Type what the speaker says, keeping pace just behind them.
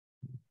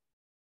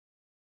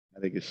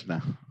Hare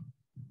Krishna.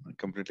 I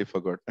completely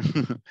forgot.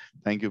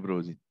 Thank you,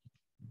 Prabhuji.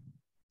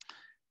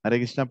 Hare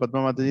Krishna,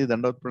 Padma Mataji,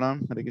 Dandot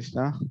Pranam. Hare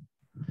Krishna.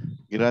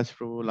 Giraj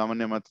Prabhu,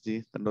 Lamanya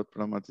Mataji, Dandot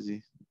Pranam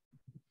Mataji.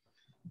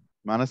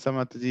 Manasa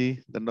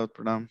Mataji, Dandot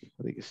Pranam.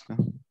 Hare Krishna.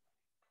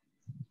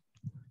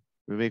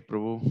 Vivek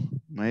Prabhu,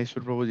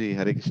 Maheshwar Prabhuji,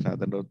 Hare Krishna,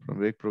 Dandot Pranam.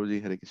 Vivek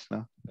Prabhuji, Hare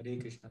Krishna. Hare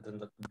Krishna,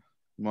 Dandot.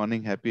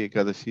 Morning, happy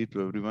Ekadashi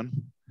to everyone.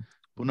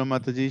 Poonam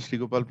Mataji, Shri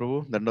Gopal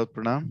Prabhu, Dandot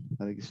Pranam.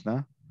 Hare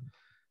Krishna.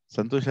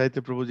 Santosh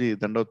Saitya Prabhuji,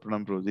 Dandot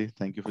Pranam Prabhuji.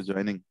 Thank you for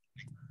joining.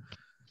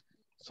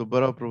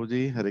 Subbarao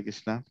Prabhuji, Hare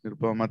Krishna.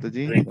 Nirupa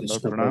Mataji, Hare Dandot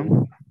Krishna, Pranam.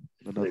 Prabhu.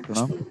 Dandot Hare Pranam.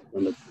 Krishna.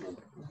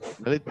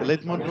 Dandot Pranam.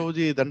 Lalit Mohan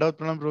Prabhuji, Dandot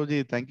Pranam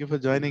Prabhuji. Thank you for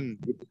joining.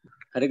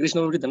 Hare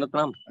Krishna, Dandot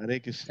Pranam. Hare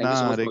Thank you so Krishna,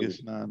 much, Hare Prabhuji.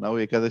 Krishna. Now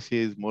Ekadashi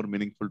is more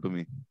meaningful to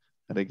me.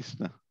 Hare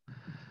Krishna.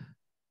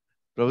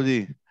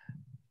 Prabhuji,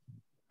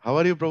 how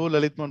are you, Prabhu?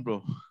 Lalit Mohan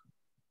Prabhu.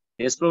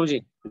 Yes,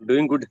 Prabhuji,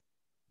 doing good.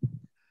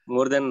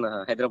 More than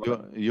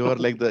Hyderabad. You are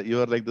like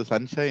the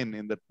sunshine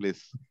in that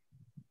place.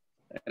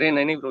 अरे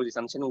नहीं Prabhuji,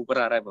 sunshine ऊपर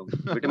आ रहा है Prabhu.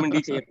 Vitamin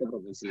D चाहिए था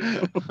Prabhu इसलिए.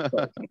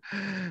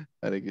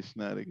 Hare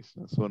Krishna, Hare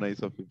Krishna. So nice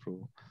of you,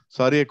 Prabhu.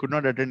 Sorry, I could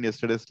not attend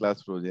yesterday's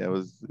class, Prabhuji. I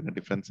was in a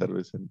different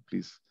service, and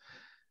please.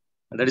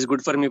 That is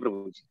good for me,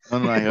 Prabhuji.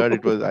 No, I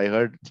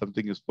heard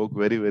something you spoke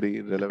very,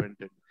 very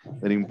relevant and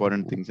very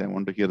important things. I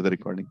want to hear the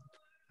recording.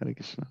 Hare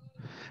Krishna.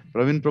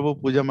 Praveen Prabhu,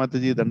 Puja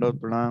Mataji, Dandot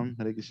Pranam.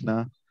 Hare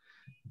Krishna.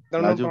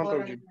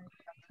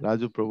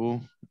 Raju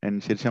Prabhu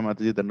and Shirsha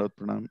Mataji, Dandot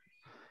Pranam.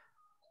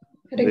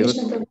 Hare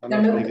Krishna,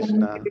 Hare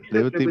Krishna.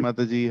 Revati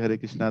Mataji, Hare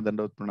Krishna,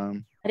 Dandot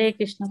Pranam. Hare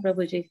Krishna,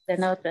 Prabhuji,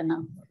 Dandot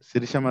Pranam.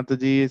 Shirsha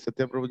Mataji,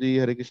 Satya Prabhuji,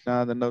 Hare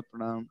Krishna, Dandot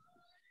Pranam.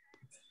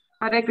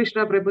 Hare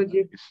Krishna,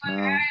 Prabhuji.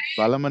 Krishna.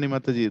 Balamani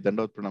Mataji,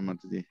 Dandot Pranam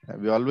Mataji.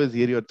 We always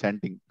hear your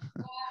chanting.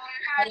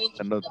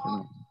 Dandot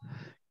Pranam.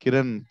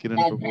 Kiran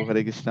Prabhu,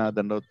 Hare Krishna,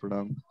 Dandot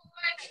Pranam.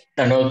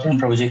 Dandot Pranam,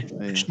 Prabhuji.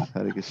 Yes,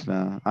 Hare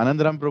Krishna.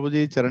 Anandram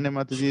Prabhuji, Charanya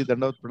Mataji,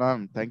 Dandot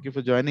Pranam. Thank you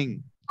for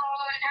joining.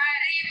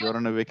 You are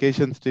on a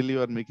vacation, still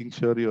you are making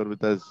sure you are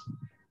with us.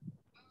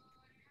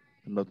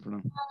 Dandot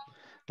Pranam.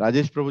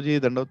 Rajesh Prabhuji,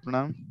 Dandot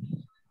Pranam.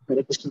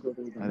 Hare Krishna,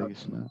 Prabhuji. Hare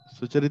Krishna.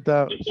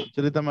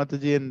 Sucharita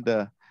Mataji and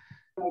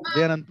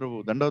Dayanand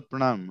Prabhu, Dandot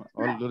Pranam.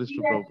 All glories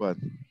to Prabhupada.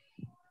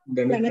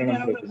 Dandot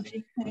Pranam,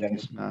 Prabhuji. Hare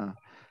Krishna.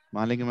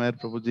 Mahalingamayar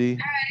Prabhuji,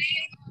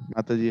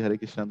 Mataji, Hare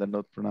Krishna,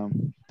 Dandot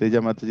Pranam.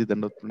 Teja Mataji,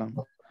 Dandot Pranam.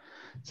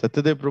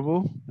 Satyadev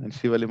Prabhu and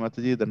Shivali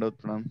Mataji, Dandot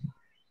Pranam.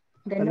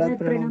 Dandot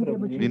Pranam,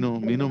 Prabhuji.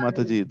 Meenu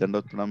Mataji,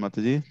 Dandot Pranam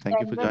Mataji. Thank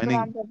you for joining.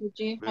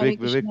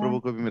 Vivek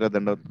Prabhu ko bhi mera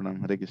Dandot Pranam.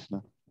 Hare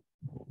Krishna.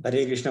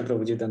 Hare Krishna,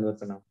 Prabhuji, Dandot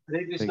Pranam.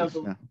 Hare Krishna.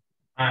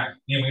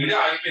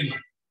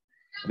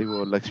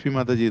 Haribo, Lakshmi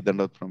Mataji,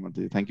 Dandot Pranam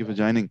Mataji. Thank you for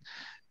joining.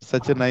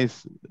 Such a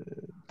nice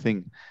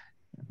thing.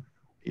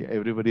 Yeah,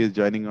 everybody is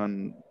joining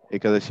on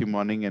Ekadashi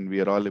morning, and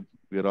we are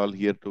all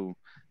here to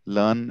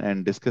learn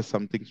and discuss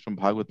some things from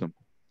Bhagavatam,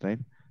 right?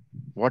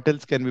 What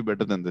else can be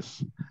better than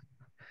this?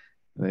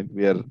 Right?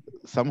 We are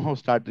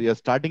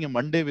starting a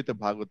Monday with a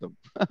Bhagavatam.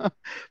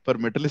 For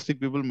materialistic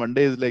people,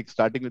 Monday is like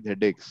starting with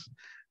headaches,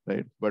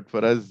 right? But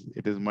for us,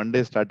 it is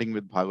Monday starting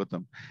with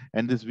Bhagavatam,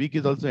 and this week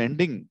is also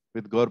ending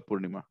with Gaur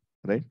Purnima,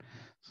 right?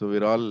 So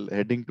we're all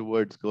heading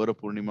towards Gaur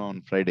Purnima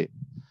on Friday.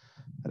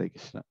 Hare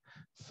Krishna.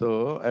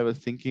 So I was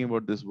thinking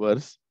about this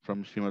verse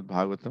from Srimad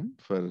Bhagavatam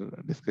for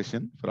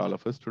discussion for all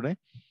of us today.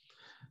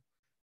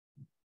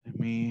 Let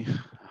me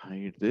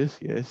hide this.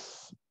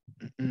 Yes.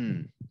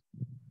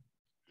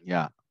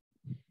 Yeah.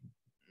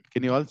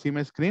 Can you all see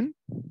my screen?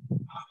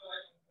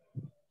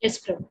 Yes,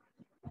 Prabhu.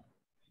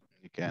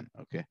 You can.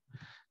 Okay.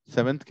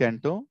 7th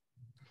canto,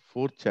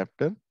 4th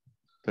chapter,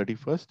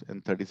 31st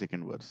and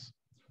 32nd verse.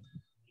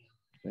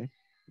 Right.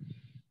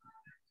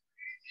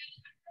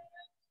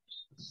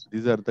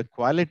 These are the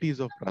qualities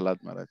of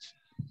Prahalad Maharaj.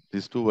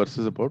 These two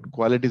verses about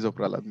qualities of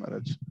Prahalad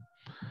Maharaj.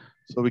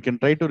 So we can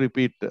try to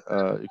repeat.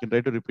 You can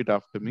try to repeat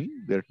after me.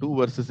 There are two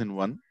verses in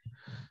one.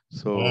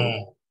 So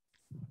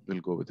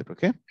we'll go with it.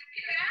 Okay.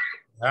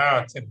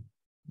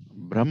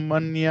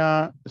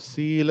 Brahmanya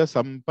Sila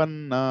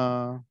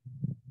Sampanna.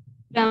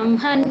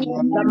 Brahmanya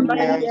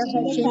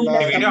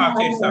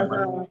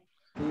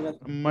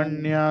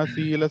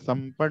Sila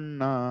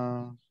Sampanna.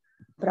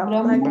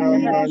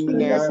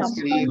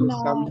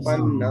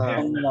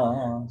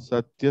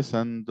 Satya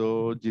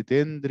Sandho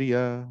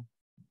Jitendriya.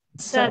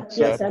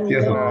 Satya Sandho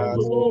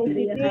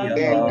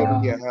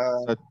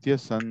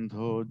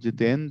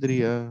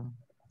Jitendriya.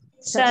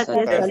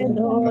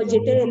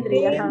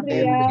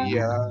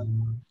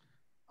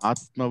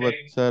 Atmavat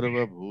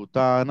Sarva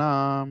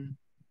Bhutanam.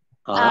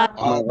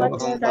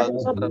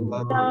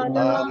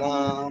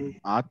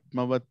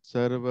 Atmavat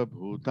Sarva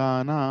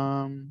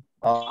Bhutanam.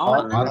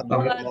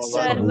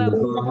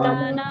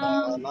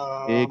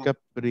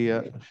 Ekapriya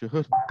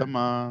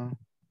Shuhurtama.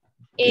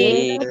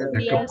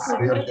 Ekapriya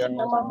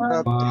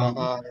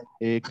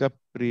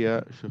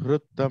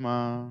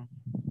Shuhruttama.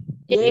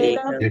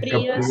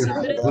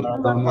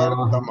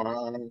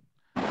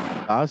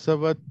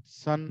 Dasavat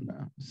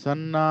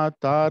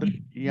Sannatar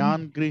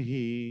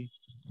Yangrihi.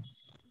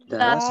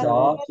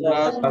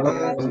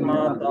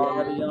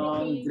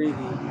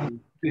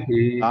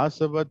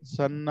 Dasavat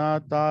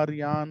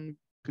sannataryan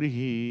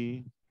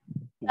krihi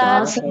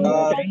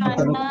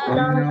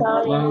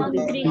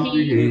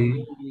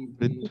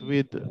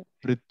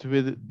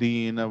Prithvid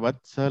Dina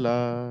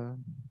Vatsala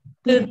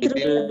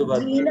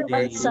Prithvad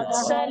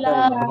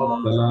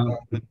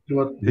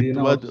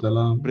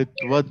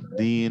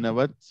Dina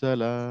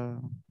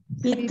Vatsala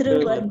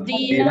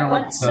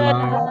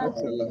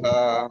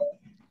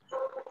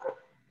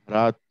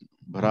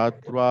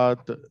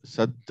Bhratvat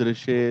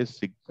Sadrishe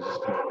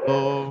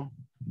Sigdho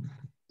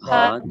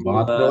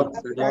Bhratvat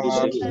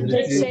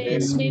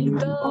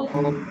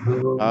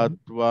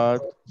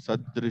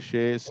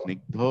Sadrishe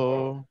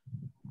Snigdho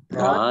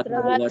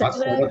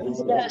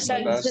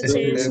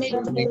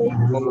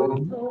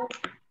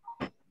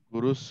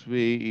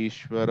Gurusve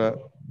Ishvara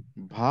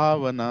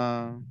Bhavana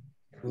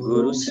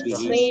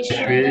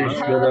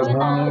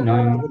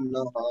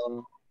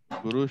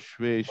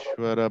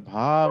Gurushveshwara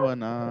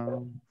Bhavana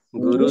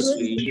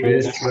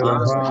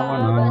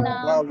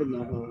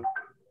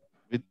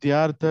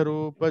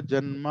Vidyartharupa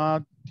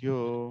Janmatyo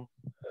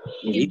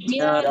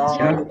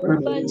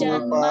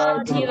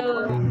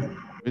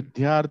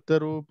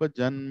Vidyartharupa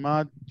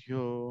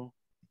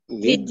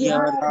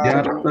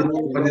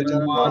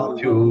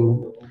Janmatyo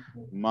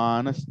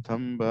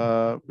Manastambha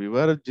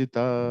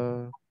Vivarjita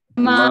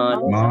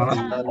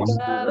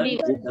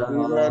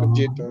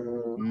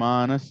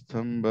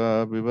Manastambha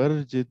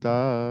Vivarjita.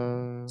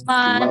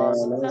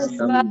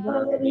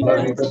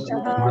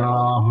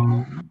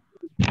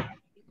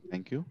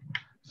 Thank you.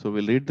 So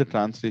we'll read the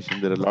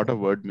translation. There are a lot of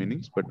word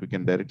meanings, but we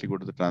can directly go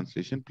to the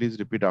translation. Please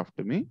repeat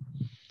after me.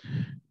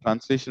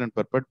 Translation and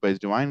purport by His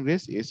Divine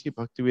Grace, A.C.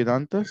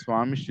 Bhaktivedanta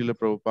Swami Srila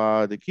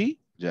Prabhupada Ki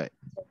Jai.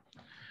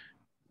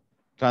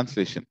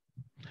 Translation.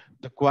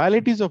 The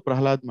qualities of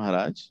Prahalad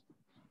Maharaj,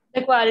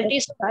 the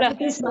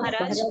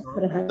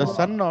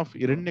son of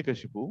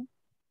Hiranyakashipu,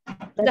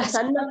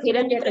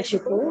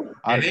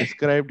 are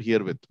described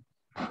herewith.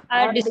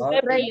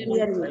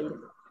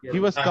 He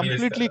was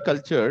completely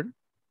cultured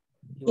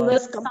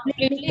as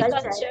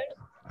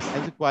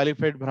a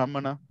qualified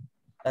Brahmana,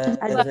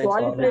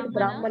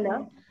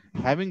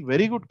 having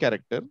very good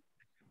character,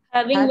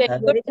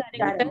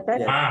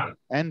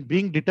 and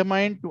being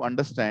determined to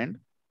understand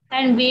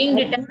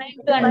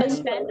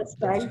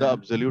the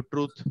absolute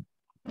truth.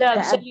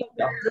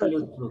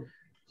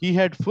 He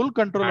had full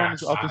control of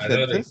his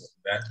senses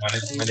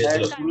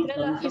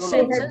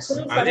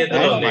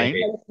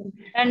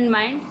and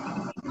mind.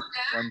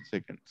 One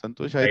second.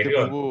 Santosh Aite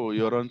Prabhu,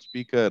 you're on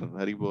speaker.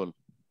 Hari Bol.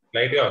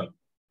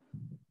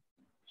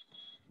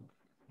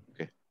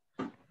 Okay.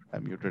 I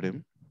muted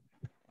him.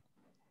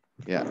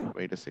 Yeah,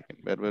 wait a second.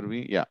 Where were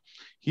we? Yeah.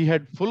 He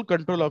had full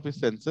control of his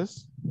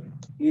senses.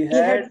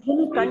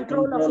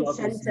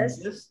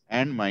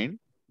 And mind.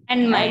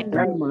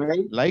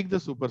 Like the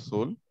super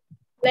soul.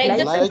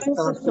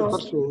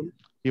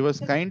 He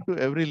was kind to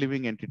every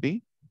living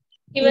entity.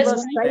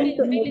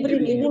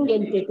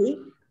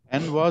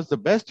 And was the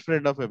best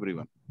friend of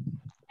everyone.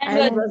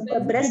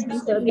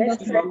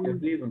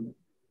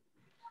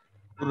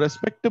 To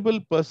respectable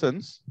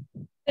persons,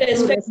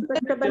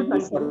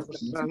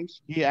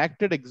 he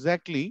acted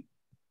exactly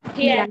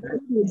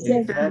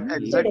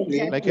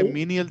like a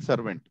menial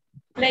servant.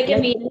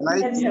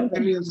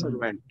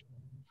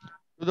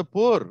 To the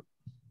poor,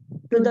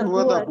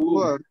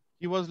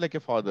 he was like a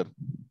father.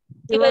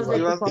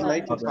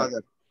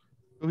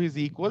 To his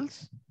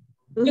equals,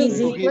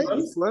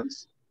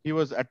 he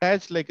was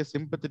attached like a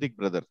sympathetic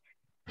brother.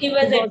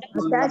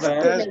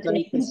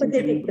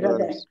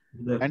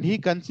 And he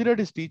considered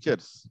his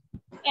teachers,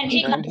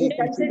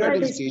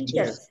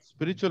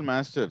 spiritual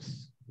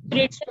masters,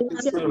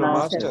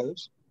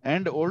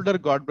 and older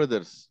god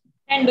brothers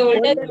to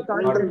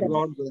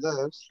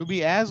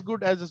be as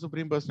good as the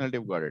Supreme Personality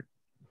of Godhead.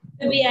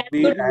 He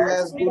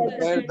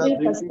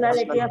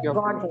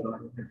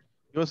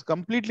was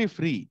completely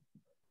free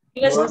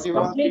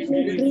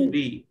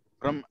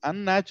from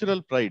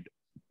unnatural pride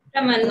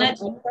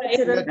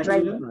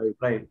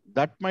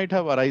that might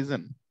have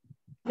arisen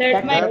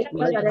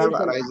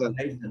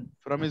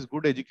from his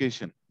good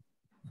education,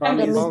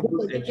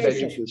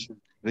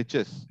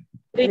 riches,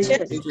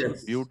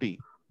 beauty,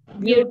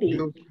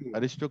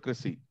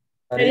 aristocracy,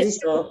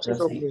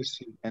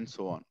 and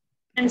so on.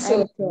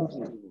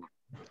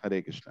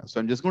 Hare Krishna. So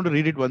I'm just going to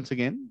read it once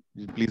again.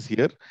 Please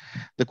hear.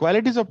 The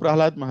qualities of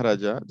Prahalad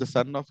Maharaja, the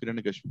son of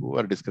Hiranyakashipu,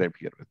 are described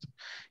here.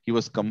 He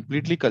was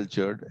completely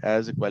cultured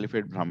as a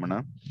qualified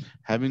Brahmana,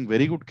 having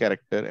very good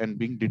character and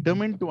being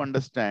determined to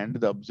understand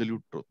the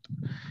absolute truth.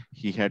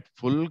 He had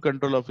full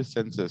control of his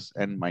senses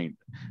and mind.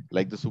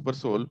 Like the super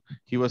soul,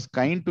 he was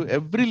kind to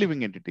every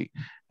living entity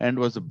and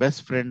was the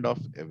best friend of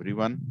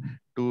everyone.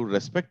 To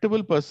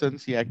respectable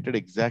persons, he acted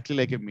exactly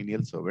like a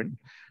menial servant.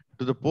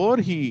 To the poor,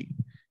 he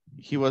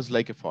was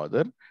like a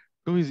father.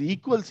 To his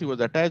equals, he was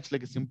attached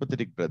like a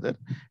sympathetic brother,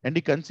 and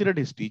he considered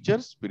his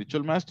teachers,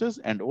 spiritual masters,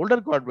 and older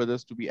god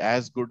brothers to be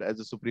as good as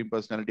the Supreme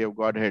Personality of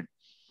Godhead.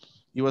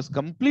 He was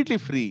completely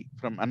free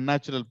from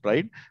unnatural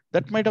pride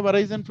that might have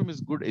arisen from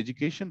his good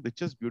education,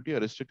 riches, beauty,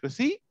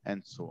 aristocracy,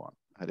 and so on.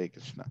 Hare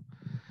Krishna.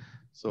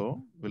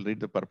 So we'll read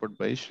the purport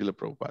by Srila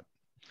Prabhupada.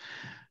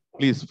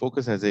 Please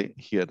focus as I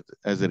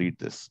read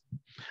this.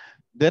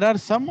 There are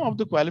some of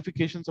the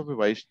qualifications of a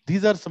Vaishnava.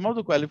 These are some of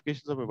the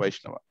qualifications of a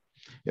Vaishnava.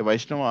 A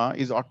Vaishnava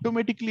is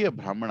automatically a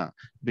Brahmana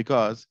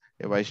because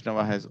a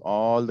Vaishnava has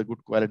all the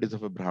good qualities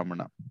of a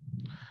Brahmana.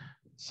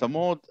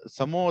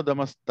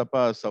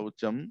 Samodamastapa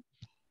saucham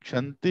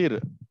kshantir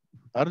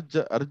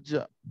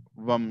arja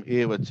vam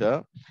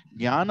evacha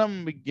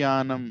jnanam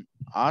vijnanam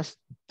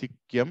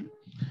astikyam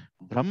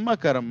brahma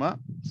karma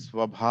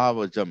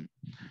swabhavajam.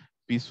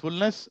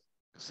 Peacefulness,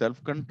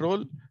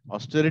 self-control,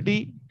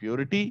 austerity,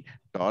 purity,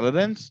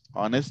 tolerance,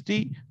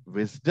 honesty,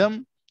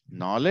 wisdom,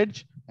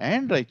 knowledge,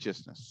 and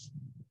righteousness.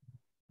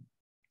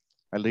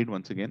 I'll read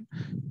once again.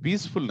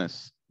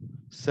 Peacefulness,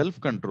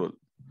 self-control,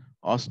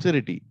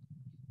 austerity,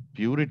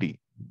 purity,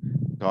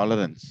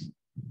 tolerance,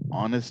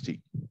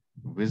 honesty,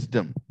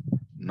 wisdom,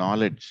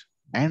 knowledge,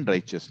 and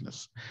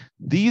righteousness.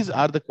 These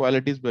are the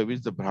qualities by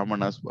which the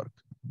Brahmanas work.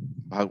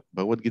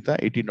 Bhagavad Gita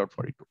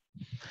 18.42.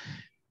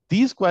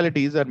 These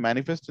qualities are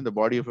manifest in the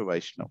body of a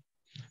Vaishnava.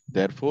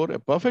 Therefore, a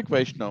perfect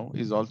Vaishnava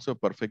is also a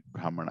perfect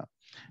Brahmana.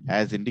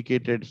 As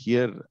indicated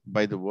here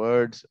by the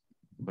words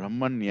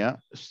Brahmanya,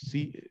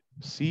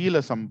 Sila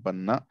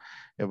Sampanna,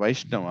 a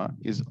Vaishnava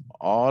is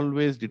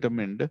always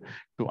determined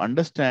to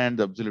understand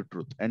the absolute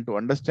truth. And to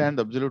understand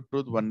the absolute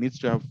truth, one needs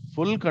to have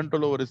full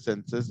control over his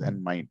senses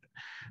and mind.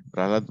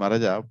 Prahalad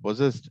Maharaja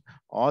possessed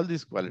all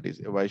these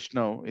qualities. A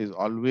Vaishnava is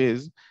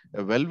always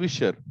a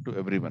well-wisher to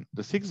everyone.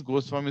 The 6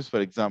 Goswamis,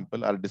 for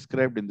example, are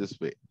described in this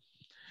way.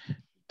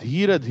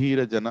 Dhira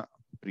Dhira Jana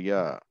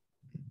Priya.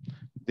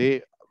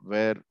 They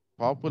were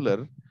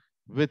popular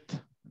with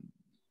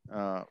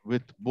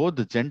both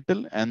the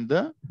gentle and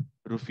the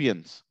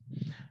ruffians.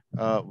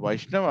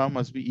 Vaishnava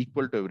must be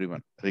equal to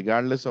everyone,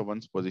 regardless of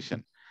one's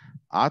position.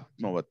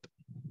 Atmavat.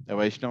 A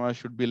Vaishnava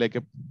should be like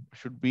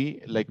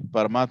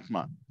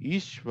Paramatma.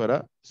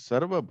 Ishvara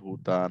Sarva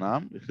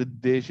Bhutanam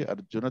Hriddesha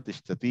Arjuna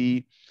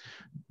Tishtati.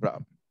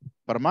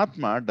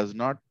 Paramatma does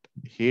not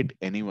hate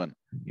anyone.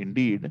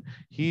 Indeed,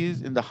 he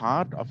is in the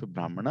heart of a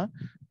Brahmana,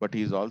 but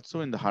he is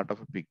also in the heart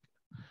of a pig.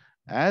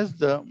 As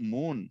the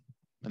moon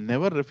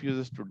never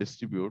refuses to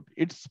distribute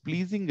its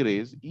pleasing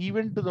rays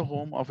even to the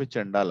home of a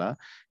Chandala,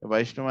 a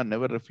Vaishnava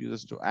never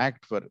refuses to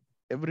act for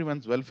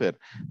everyone's welfare.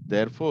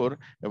 Therefore,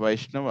 a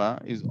Vaishnava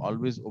is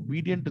always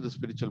obedient to the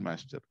spiritual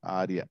master,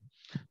 Arya.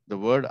 The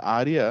word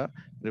Arya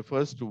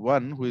refers to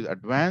one who is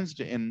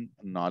advanced in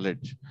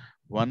knowledge.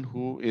 One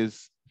who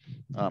is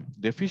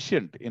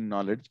deficient in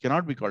knowledge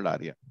cannot be called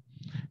Arya.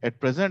 At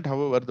present,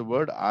 however, the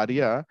word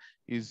Arya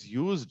is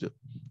used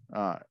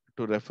to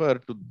refer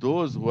to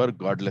those who are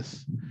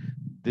godless.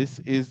 This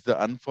is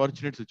the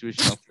unfortunate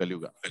situation of Kali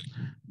Yuga.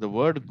 The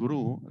word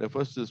Guru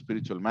refers to the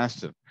spiritual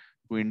master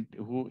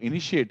who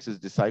initiates his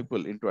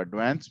disciple into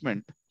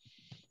advancement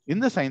in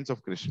the science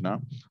of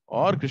Krishna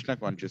or Krishna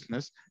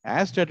consciousness,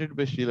 as stated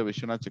by Srila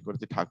Vishwanath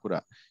Chakravarti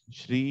Thakura.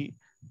 Shri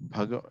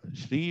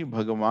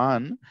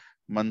Bhagavan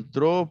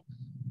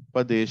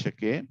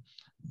Mantropadeshake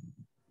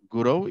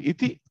Guru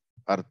iti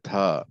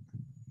Artha.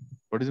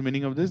 What is the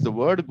meaning of this? The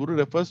word Guru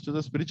refers to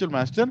the spiritual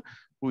master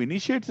who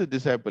initiates the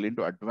disciple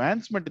into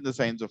advancement in the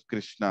science of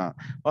Krishna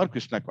or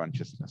Krishna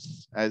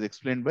consciousness, as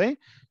explained by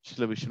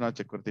Srila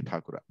Vishwanath Chakravarti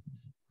Thakura.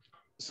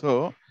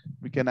 So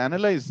we can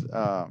analyze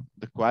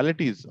the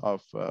qualities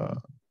of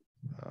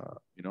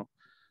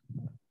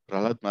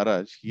Prahalad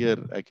Maharaj. Here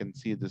I can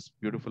see this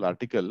beautiful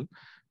article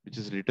which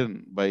is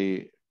written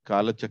by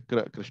Kala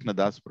Chakra Krishna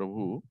Das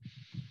Prabhu,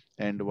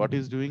 and what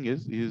he's doing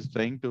is he is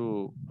trying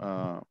to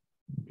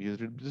he's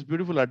written this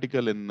beautiful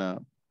article in a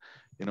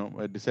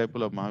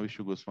disciple of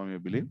Mahavishnu Goswami, I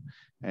believe,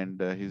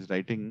 and he's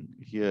writing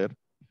here.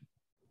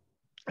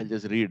 I'll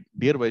just read.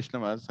 Dear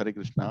Vaishnavas, Hare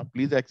Krishna,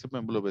 please accept my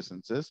humble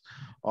obeisances.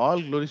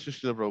 All glories to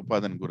Srila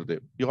Prabhupada and Gurudev.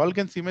 You all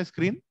can see my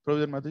screen,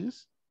 Prabhupada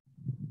Matajis?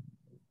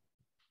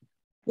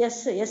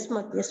 Yes,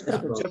 Prabhuji. Yes,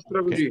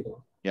 Prabhuji. Okay.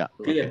 Yeah.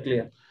 Clear, Okay.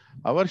 clear.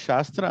 Our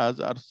Shastras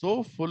are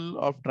so full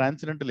of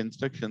transcendental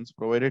instructions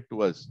provided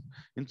to us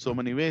in so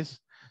many ways.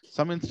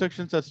 Some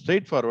instructions are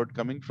straightforward,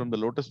 coming from the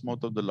lotus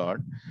mouth of the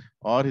Lord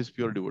or his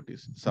pure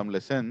devotees. Some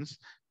lessons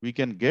we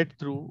can get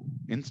through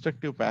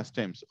instructive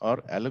pastimes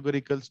or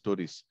allegorical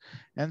stories.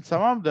 And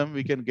some of them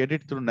we can get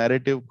it through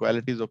narrative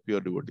qualities of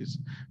pure devotees.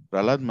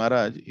 Prahalad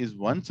Maharaj is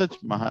one such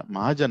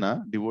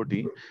Mahajana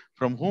devotee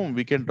from whom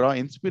we can draw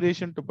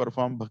inspiration to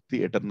perform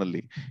bhakti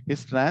eternally.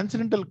 His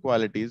transcendental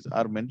qualities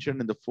are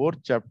mentioned in the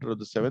 4th chapter of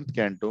the 7th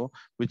canto,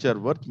 which are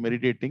worth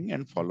meditating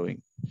and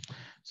following.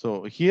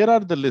 So here are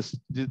the list.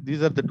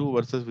 These are the 2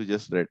 verses we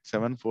just read,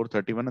 7, 4,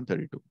 31 and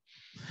 32.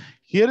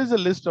 Here is a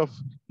list of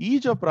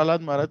each of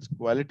Prahalad Maharaj's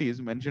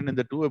qualities mentioned in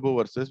the 2 above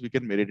verses we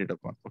can meditate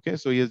upon. Okay,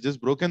 so he has just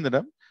broken them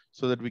up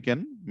so that we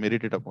can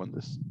meditate upon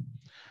this.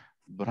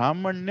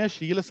 Brahmanya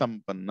Shila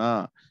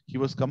Sampanna. He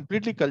was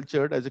completely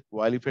cultured as a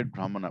qualified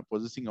Brahmana,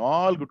 possessing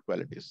all good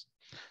qualities.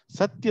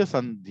 Satya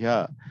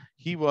Sandhya.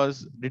 He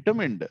was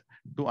determined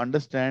to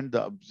understand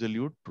the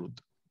absolute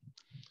truth.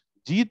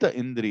 Jita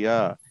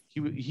Indriya.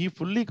 He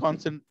fully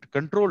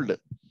controlled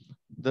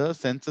the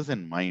senses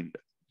and mind.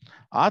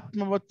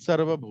 Atmavat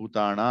Sarva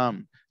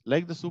Bhutanam.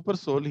 Like the super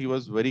soul, he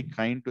was very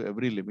kind to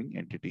every living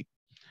entity.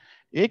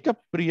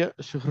 Ekapriya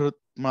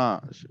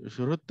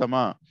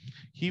Shuruttama.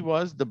 He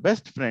was the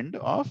best friend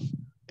of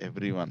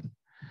everyone.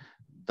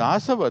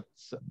 Dasavat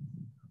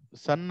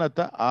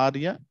Sannata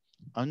Arya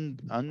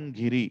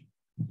Angiri.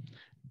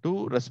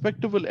 To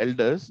respectable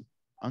elders,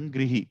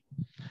 Angrihi.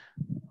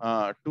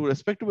 To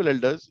respectable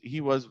elders, he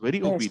was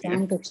very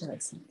obedient,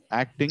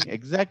 acting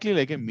exactly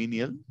like a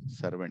menial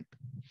servant.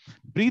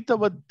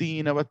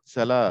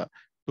 Pritavattinavatsala.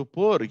 To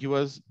poor, he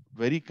was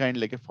very kind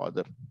like a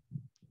father.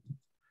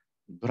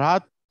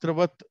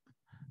 Bhratravat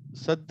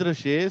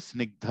Sadrashe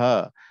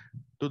Snigdha.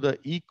 To the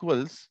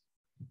equals,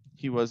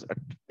 he was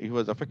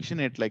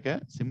affectionate like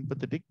a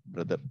sympathetic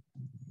brother.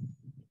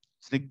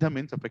 Snigdha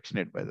means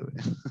affectionate, by the way.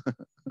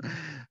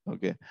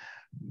 Okay.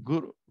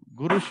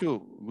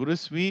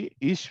 Gurusvi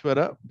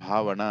Ishvara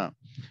Bhavana.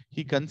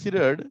 He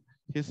considered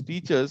his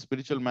teachers,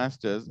 spiritual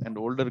masters, and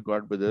older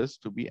god brothers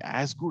to be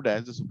as good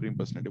as the Supreme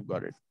Personality of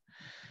Godhead.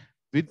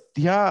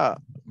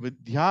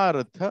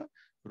 Vidyartha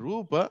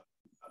Rupa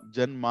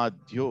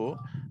Janmadhyo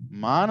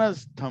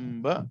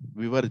Manasthamba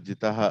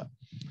Vivarjitaha.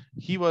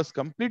 He was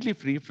completely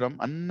free from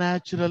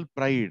unnatural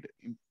pride.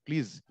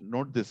 Please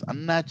note this,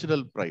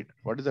 unnatural pride.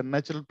 What is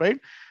unnatural pride?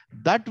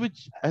 That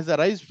which has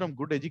arisen from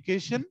good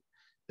education,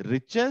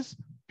 riches,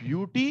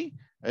 beauty,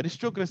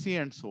 aristocracy,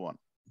 and so on.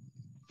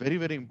 Very,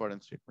 very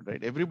important statement,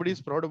 right? Everybody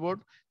is proud about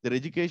their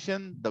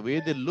education, the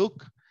way they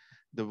look,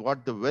 the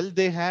wealth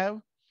they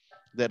have,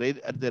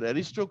 their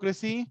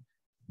aristocracy,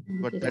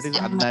 but that is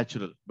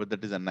unnatural.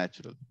 That is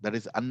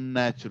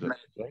unnatural.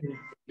 Right?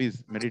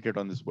 Please meditate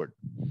on this word.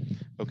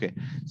 Okay.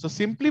 So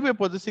simply by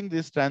possessing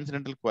these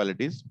transcendental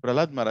qualities,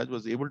 Prahalad Maharaj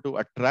was able to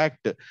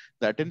attract the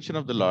attention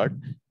of the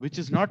Lord, which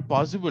is not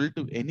possible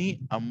to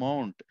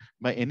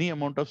by any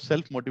amount of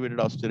self-motivated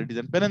austerities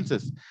and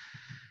penances.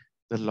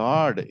 The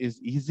Lord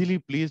is easily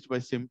pleased by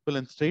simple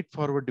and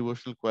straightforward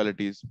devotional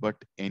qualities, but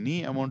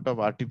any amount of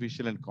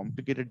artificial and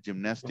complicated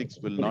gymnastics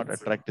will not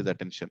attract his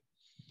attention.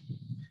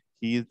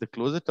 He is the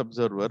closest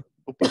observer,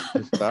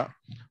 upasthista,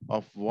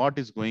 of what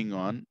is going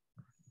on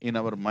in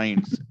our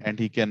minds, and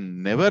he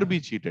can never be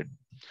cheated.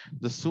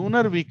 The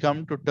sooner we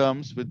come to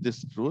terms with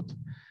this truth,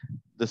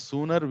 the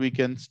sooner we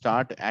can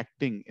start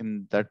acting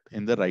in the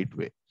right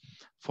way,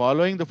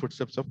 following the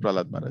footsteps of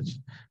Prahalad Maharaj.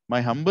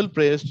 My humble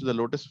prayers to the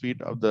lotus feet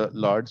of the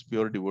Lord's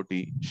pure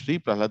devotee, Sri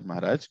Prahalad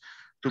Maharaj,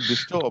 to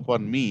bestow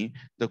upon me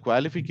the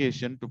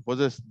qualification to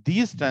possess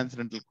these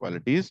transcendental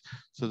qualities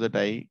so that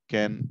I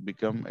can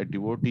become a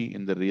devotee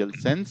in the real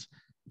sense.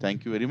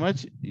 Thank you very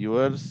much.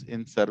 Yours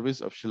in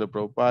service of Srila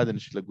Prabhupada and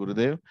Srila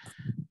Gurudev,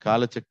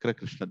 Kalachakra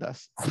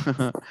Krishnadas.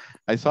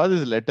 I saw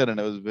this letter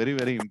and I was very,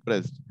 very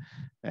impressed.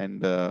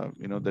 And,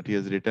 that he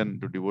has written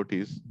to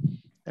devotees.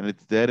 And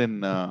it's there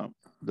in the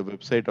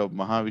website of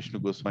Mahavishnu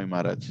Goswami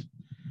Maharaj.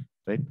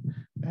 Right?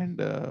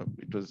 And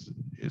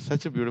it's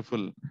such a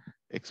beautiful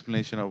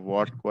explanation of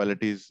what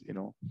qualities,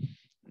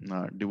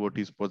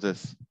 devotees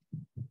possess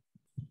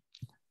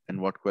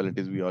and what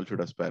qualities we all should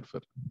aspire for.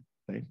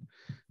 Right?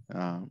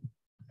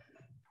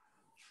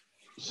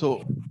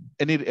 So,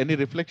 any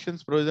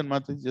reflections, Prabhupada and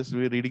Mataji, just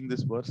reading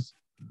this verse?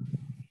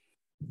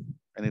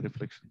 Any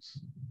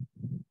reflections?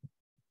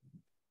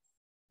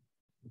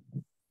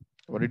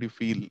 What did you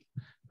feel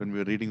when we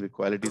were reading the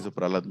qualities of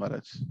Prahalad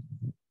Maharaj?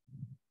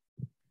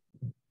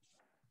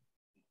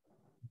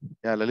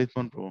 Yeah, Lalit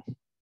Mohan Prabhu,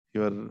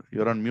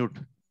 you're on mute.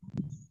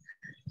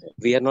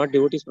 We are not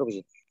devotees,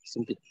 Prabhuji.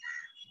 Simply.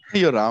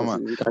 You're Rama.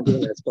 We can't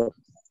even respond.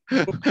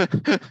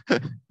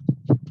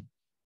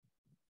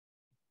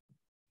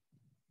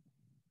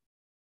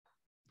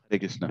 Hare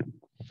Krishna.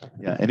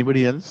 Yeah,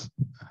 anybody else?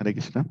 Hare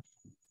Krishna.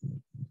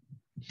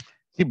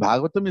 See,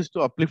 Bhagavatam is to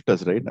uplift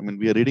us, right? I mean,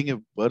 we are reading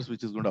a verse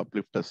which is going to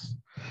uplift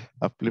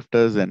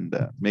us and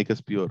make us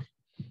pure.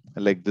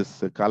 Like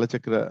this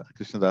Kalachakra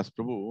Krishnadas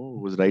Prabhu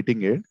was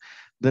writing it,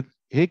 that,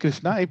 hey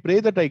Krishna, I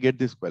pray that I get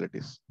these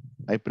qualities.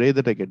 I pray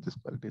that I get these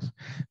qualities.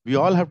 We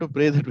all have to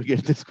pray that we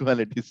get these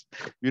qualities.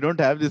 We don't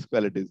have these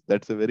qualities.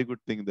 That's a very good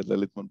thing that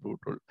Lalit Mohan Prabhu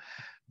told.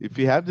 If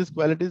we have these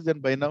qualities,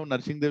 then by now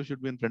Narsimha Dev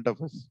should be in front of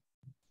us.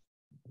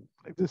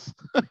 Like this.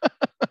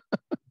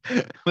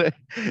 Right?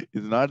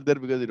 It's not there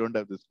because we don't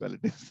have these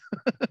qualities.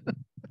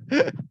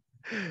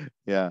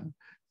 Yeah.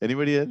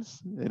 Anybody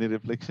else? Any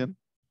reflection?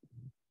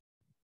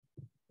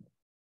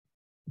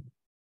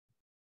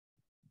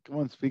 Come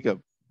on, speak up.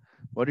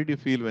 What did you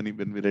feel when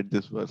we read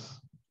this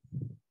verse?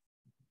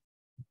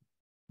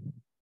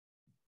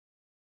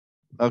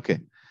 Okay.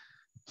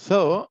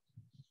 So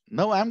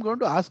now I'm going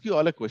to ask you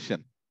all a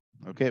question.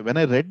 Okay. When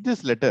I read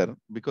this letter,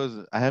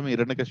 because I am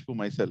Hiranyakashipu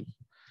myself,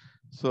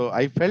 so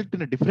I felt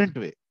in a different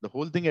way. The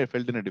whole thing I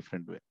felt in a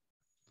different way.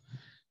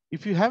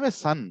 If you have a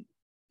son,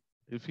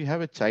 if you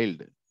have a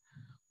child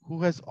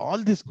who has all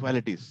these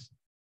qualities,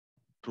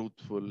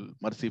 truthful,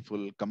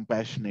 merciful,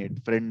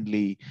 compassionate,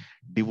 friendly,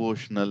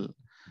 devotional,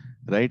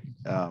 right?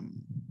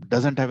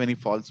 Doesn't have any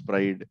false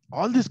pride.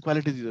 All these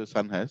qualities your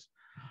son has.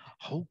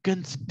 How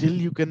can still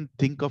you can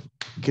think of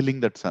killing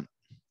that son?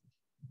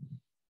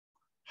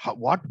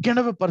 What kind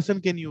of a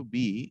person can you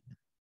be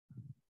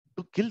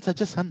to kill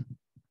such a son?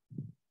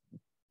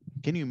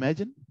 Can you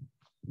imagine?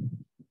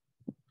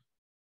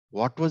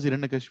 What was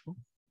Hiranyakashipu?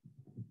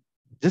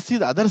 Just see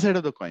the other side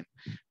of the coin.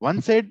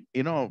 One side,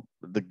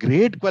 the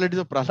great qualities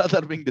of Prahalad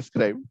are being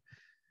described.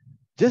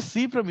 Just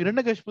see from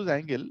Hiranyakashipu's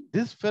angle,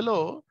 this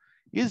fellow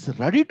is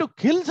ready to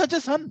kill such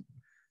a son.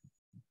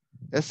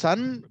 A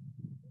son,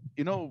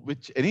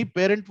 which any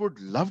parent would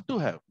love to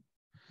have.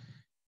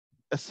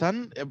 A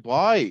son, a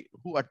boy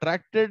who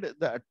attracted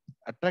the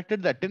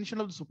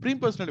attention of the Supreme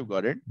Personality of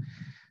Godhead,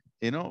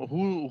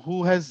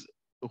 who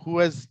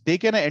has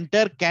taken an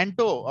entire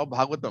canto of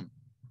Bhagavatam.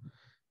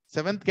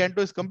 7th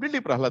canto is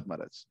completely Prahalad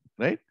Maharaj,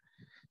 right?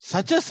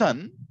 Such a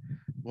son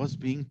was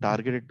being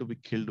targeted to be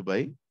killed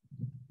by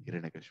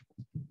Hiranyakashipu.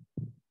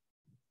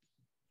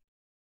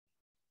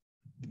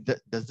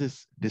 Does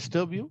this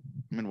disturb you?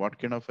 I mean, what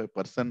kind of a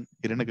person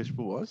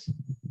Hiranyakashipu was?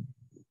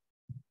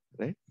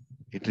 Right?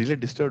 It really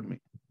disturbed me.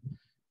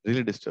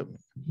 Really disturbed me.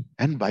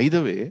 And by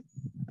the way,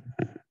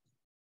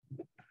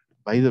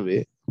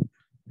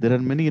 there are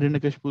many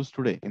Hiranyakashipus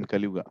today in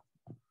Kali Yuga.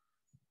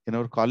 In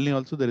our colony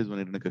also there is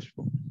one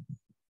Hiranyakashipu.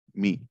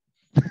 Me.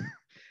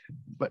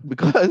 But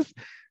because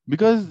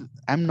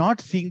I'm not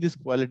seeing these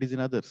qualities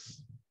in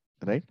others,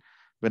 right?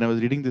 When I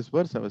was reading this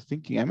verse, I was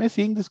thinking, am I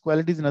seeing these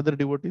qualities in other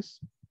devotees?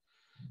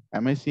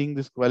 Am I seeing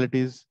these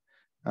qualities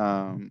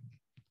in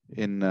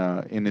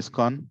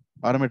ISKCON,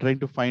 or am I trying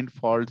to find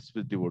faults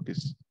with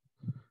devotees?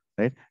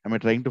 Right? Am I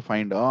trying to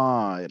find,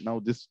 now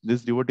this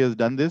devotee has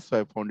done this, so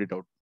I found it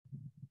out.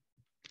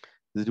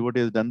 This devotee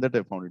has done that,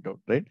 I found it out.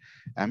 Right?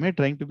 Am I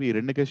trying to be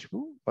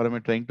Hiranyakashipu, or am I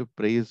trying to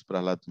praise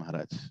Prahalad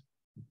Maharaj?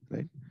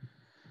 Right?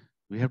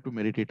 We have to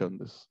meditate on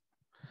this.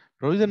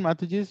 Prabhuji and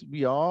Matajis,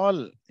 we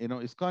all,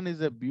 ISKCON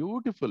is a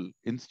beautiful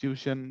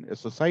institution, a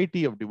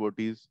society of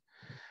devotees,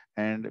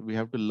 and we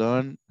have to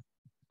learn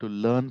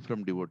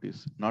from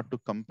devotees, not to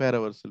compare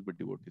ourselves with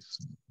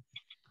devotees.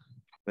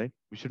 Right?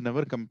 We should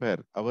never compare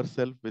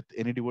ourselves with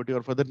any devotee,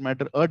 or for that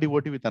matter, a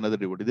devotee with another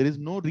devotee. There is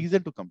no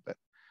reason to compare.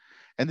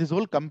 And this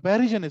whole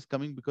comparison is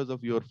coming because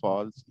of your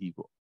false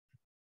ego.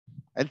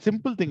 And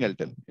simple thing I'll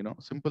tell,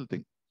 simple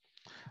thing.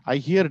 I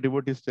hear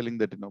devotees telling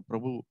that,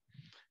 Prabhu,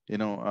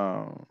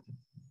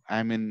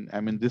 I'm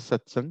in this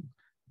satsang.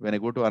 When I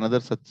go to another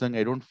satsang,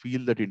 I don't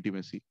feel that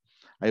intimacy.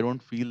 I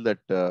don't feel that,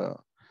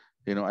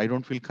 I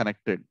don't feel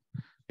connected.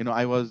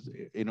 I was,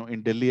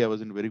 in Delhi, I was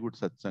in very good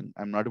satsang.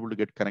 I'm not able to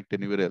get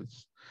connected anywhere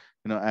else.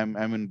 I'm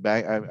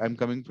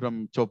coming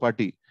from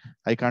Chowpatty.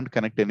 I can't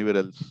connect anywhere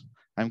else.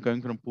 I'm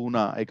coming from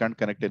Pune. I can't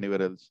connect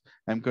anywhere else.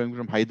 I'm coming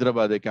from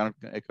Hyderabad. I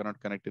cannot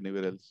connect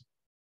anywhere else.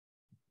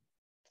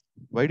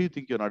 Why do you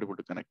think you're not able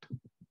to connect?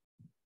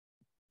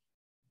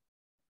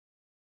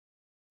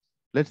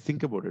 Let's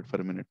think about it for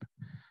a minute.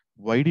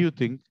 Why do you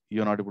think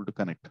you're not able to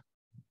connect?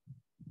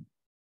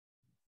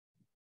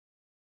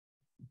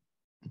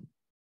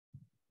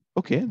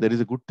 Okay, there is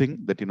a good thing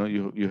that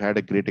you had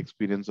a great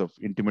experience of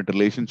intimate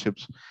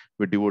relationships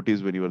with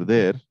devotees when you were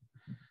there.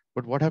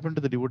 But what happened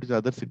to the devotees in the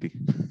other city?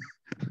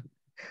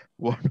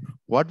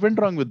 What went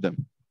wrong with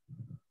them?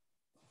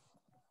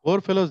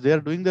 Poor fellows, they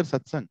are doing their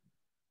satsang.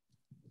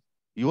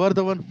 You are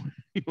the one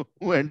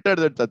who entered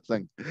that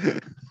satsang.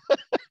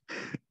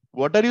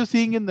 What are you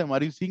seeing in them?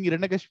 Are you seeing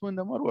Hiranyakashipu in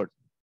them or what?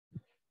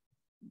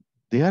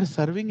 They are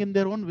serving in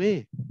their own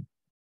way.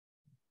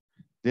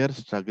 They are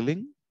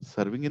struggling,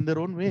 serving in their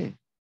own way.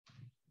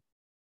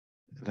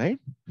 Right?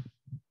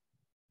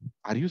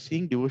 Are you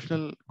seeing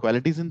devotional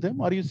qualities in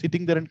them? Or are you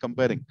sitting there and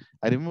comparing?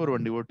 I remember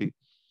one devotee.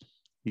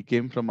 He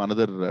came from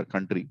another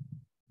country.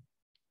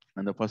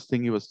 And the first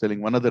thing he was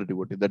telling one other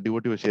devotee, that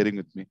devotee was sharing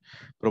with me,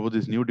 Prabhu,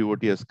 this new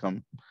devotee has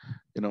come.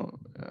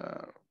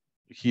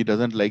 He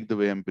doesn't like the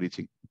way I'm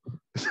preaching.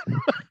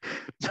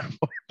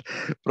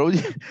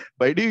 Prabhuji,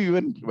 why do you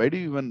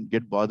even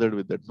get bothered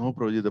with that? No,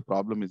 Prabhuji, the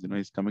problem is,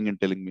 he's coming and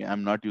telling me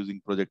I'm not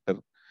using projector.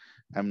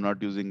 I'm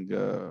not using,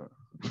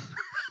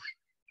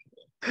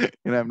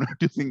 I'm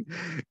not using,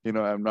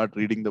 I'm not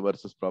reading the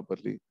verses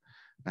properly.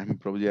 I mean,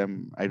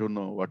 Prabhuji, I don't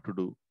know what to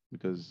do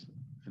because,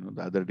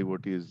 the other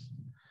devotee is,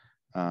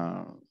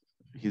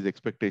 his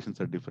expectations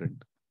are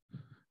different.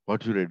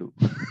 What should I do?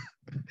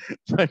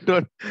 So I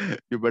told,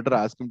 you better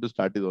ask him to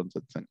start his own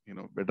satsang.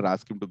 Better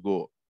ask him to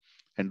go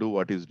and do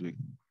what he's doing.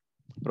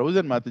 Prabhuji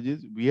and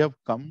Matajis, we have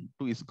come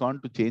to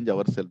ISKCON to change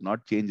ourselves,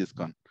 not change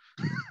ISKCON.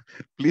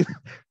 please,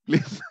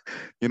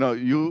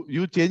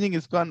 you changing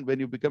ISKCON when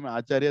you become an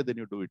acharya, then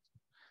you do it.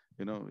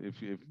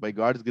 If by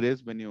God's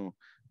grace, when you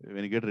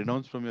get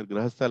renounced from your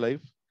grahastha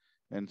life,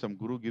 and some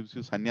guru gives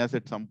you sannyas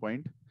at some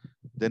point,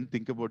 then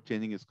think about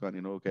changing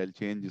ISKCON. Okay, I'll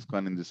change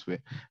ISKCON in this way.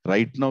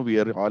 Right now, we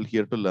are all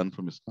here to learn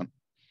from ISKCON.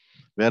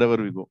 Wherever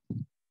we go,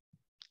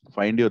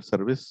 find your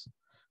service,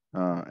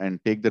 and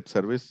take that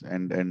service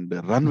and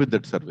run with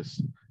that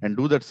service and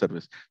do that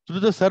service.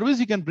 Through the service,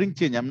 you can bring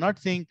change. I'm not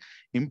saying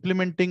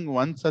implementing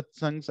one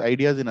satsang's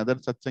ideas in other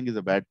satsang is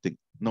a bad thing.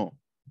 No,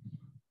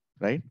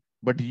 right?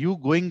 But you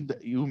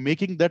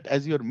making that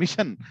as your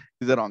mission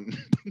is a wrong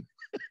thing.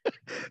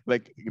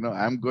 Like,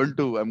 I'm going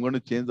to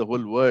change the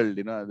whole world.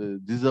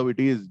 This is how it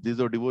is. This is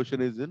how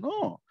devotion is.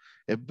 No,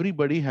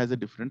 everybody has a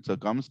different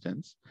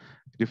circumstance,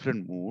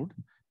 different mood,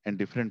 and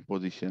different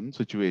position,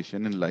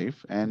 situation in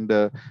life, and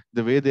the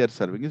way they are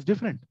serving is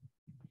different.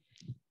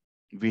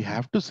 We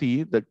have to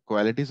see the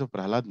qualities of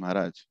Prahalad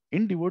Maharaj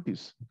in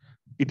devotees.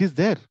 It is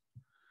there,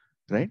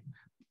 right?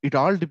 It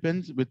all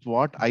depends with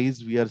what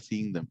eyes we are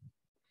seeing them.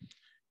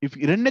 If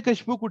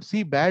Hiranyakashipu could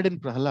see bad in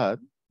Prahalad,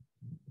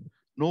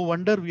 no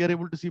wonder we are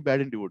able to see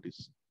bad in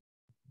devotees.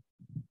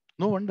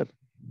 No wonder,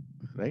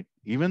 right?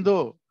 Even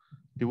though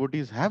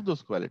devotees have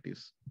those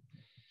qualities.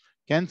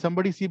 Can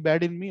somebody see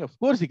bad in me? Of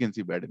course he can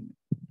see bad in me.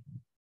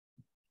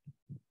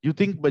 You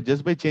think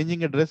just by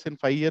changing a dress in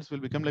 5 years will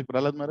become like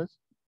Prahalad Maharaj?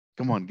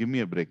 Come on, give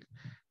me a break.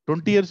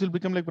 20 years will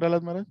become like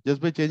Prahalad Maharaj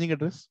just by changing a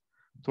dress.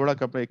 Thoda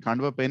kapda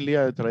khandwa pehen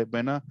liya, thoda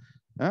pehna,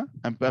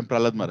 I'm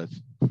Prahalad Maharaj.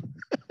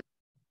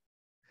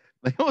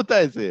 नहीं होता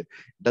ऐसे.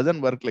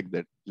 Doesn't work like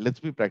that. Let's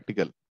be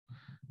practical.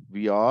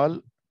 We all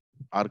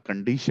are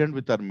conditioned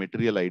with our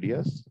material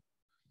ideas,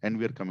 and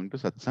we are coming to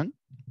satsang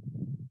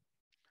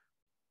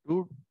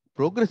to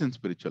progress in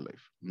spiritual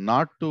life,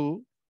 not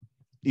to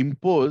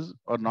impose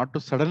or not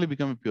to suddenly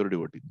become a pure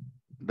devotee.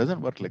 It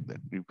doesn't work like that.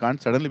 You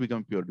can't suddenly become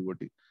a pure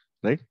devotee,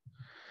 right?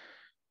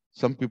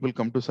 Some people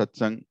come to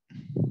satsang,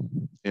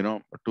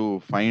 to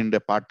find a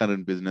partner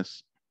in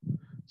business.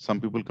 Some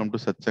people come to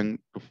satsang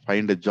to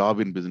find a job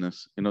in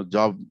business,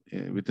 job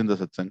within the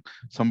satsang.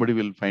 Somebody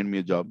will find me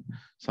a job.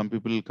 Some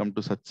people will come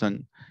to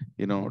satsang,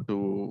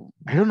 to,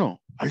 I don't know,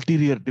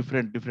 ulterior,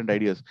 different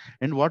ideas.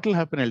 And what will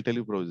happen, I'll tell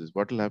you, Prabhuji,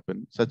 what will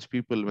happen, such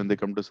people, when they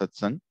come to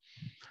satsang,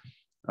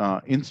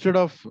 instead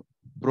of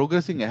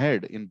progressing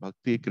ahead in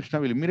bhakti, Krishna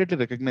will immediately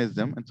recognize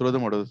them and throw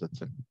them out of the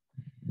satsang.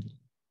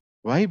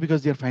 Why?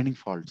 Because they are finding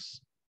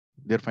faults.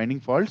 They're finding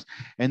faults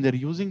and they're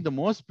using the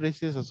most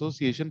precious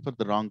association for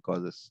the wrong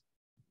causes.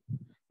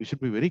 You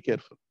should be very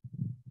careful.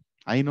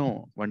 I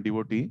know one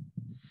devotee,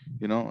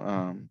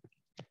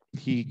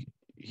 he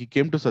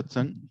came to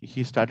satsang,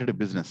 he started a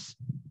business,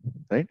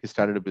 right? He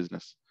started a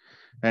business.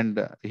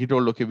 And he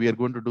told, okay, we are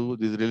going to do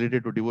this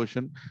related to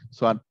devotion.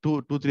 So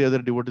three other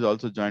devotees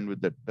also joined with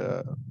that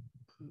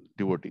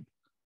devotee,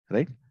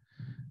 right?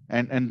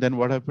 And then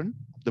what happened?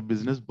 The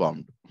business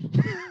bombed.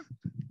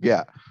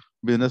 Yeah,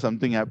 business,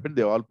 something happened.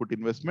 They all put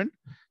investment.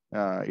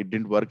 It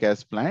didn't work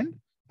as planned,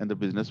 and the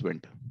business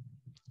went.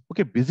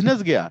 Okay,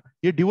 business gaya.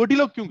 Ye devotee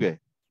log kyun gaye?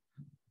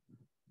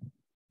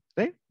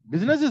 Right?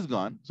 Business is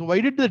gone. So why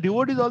did the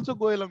devotees also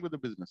go along with the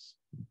business?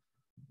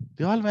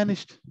 They all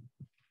vanished.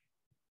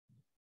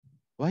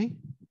 Why?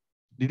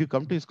 Did you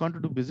come to ISKCON to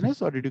do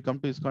business, or did you come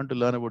to ISKCON to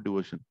learn about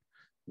devotion?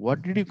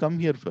 What did you come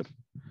here for?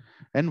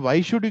 And why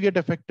should you get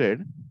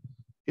affected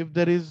if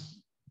there is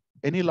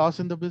any loss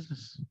in the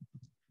business?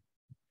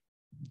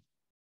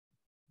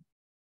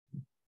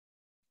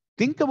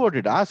 Think about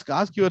it.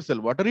 Ask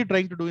yourself, what are you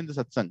trying to do in the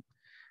satsang?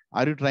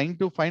 Are you trying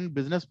to find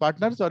business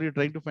partners, or are you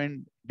trying to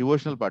find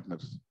devotional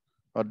partners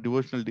or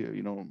devotional,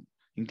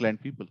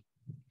 inclined people?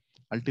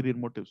 Ulterior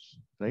motives,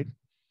 right?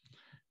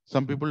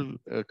 Some people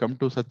come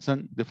to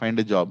satsang, they find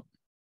a job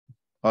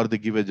or they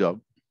give a job.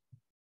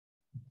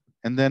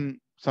 And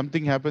then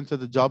something happens at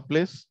the job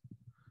place.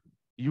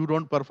 You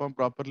don't perform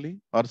properly,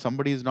 or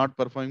somebody is not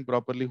performing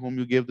properly whom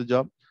you gave the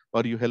job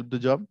or you helped the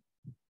job.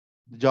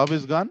 The job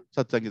is gone,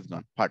 satsang is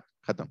gone. Part,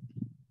 khatam.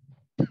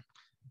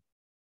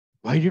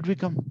 Why did we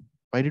come?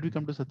 Why did we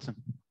come to satsang?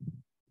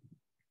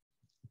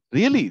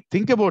 Really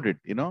think about it.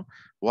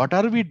 What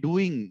are we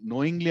doing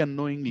knowingly,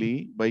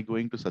 unknowingly by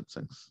going to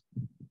satsangs?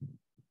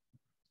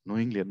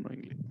 Knowingly,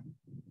 unknowingly,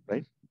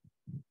 right?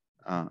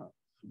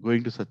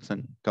 Going to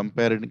satsang,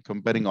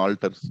 comparing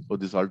altars. Oh,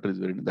 this altar is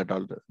very, that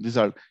altar. This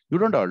altar. You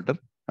don't altar.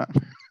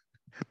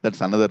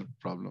 That's another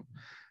problem,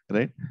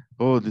 right?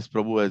 Oh, this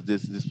Prabhu has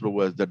this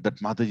Prabhu has that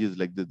Mataji is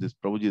like this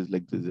Prabhuji is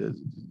like this.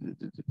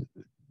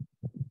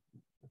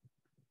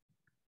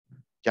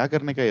 क्या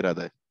करने का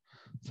इरादा है?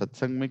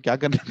 सत्संग में क्या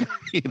करने का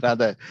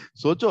इरादा है?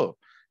 सोचो.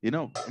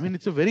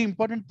 It's a very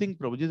important thing,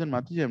 Prabhuji and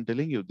Mataji. I'm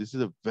telling you, this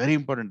is a very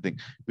important thing.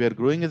 We are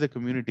growing as a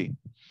community.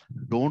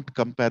 Don't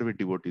compare with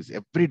devotees.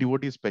 Every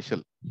devotee is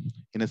special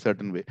in a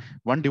certain way.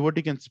 One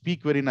devotee can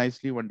speak very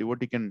nicely. One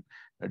devotee can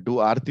do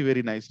arti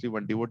very nicely.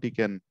 One devotee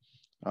can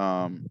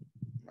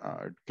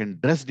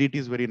dress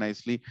deities very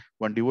nicely.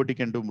 One devotee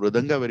can do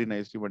mridanga very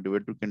nicely. One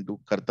devotee can do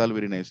kartal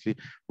very nicely.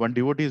 One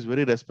devotee is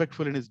very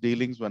respectful in his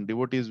dealings. One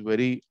devotee is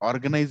very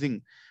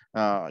organizing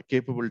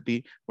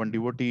capability. One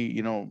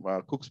devotee,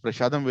 cooks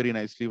prasadam very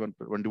nicely. One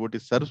devotee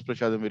serves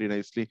prasadam very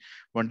nicely.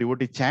 One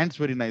devotee chants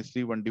very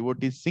nicely. One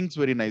devotee sings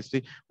very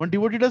nicely. One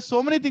devotee does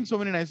so many things so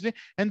very nicely.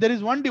 And there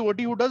is one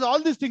devotee who does all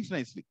these things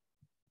nicely.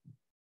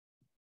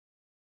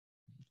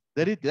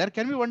 There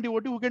can be one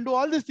devotee who can do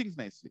all these things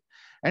nicely.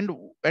 And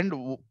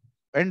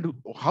And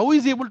how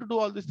is he able to do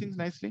all these things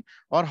nicely?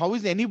 Or how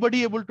is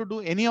anybody able to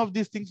do any of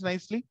these things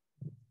nicely?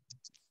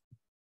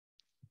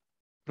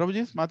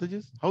 Prabhujis,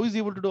 Matajis, how is he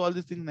able to do all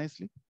these things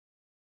nicely?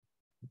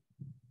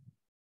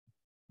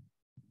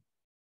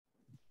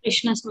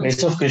 Krishna's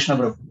Grace mercy. of Krishna,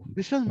 Prabhu.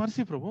 Krishna's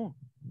mercy, Prabhu.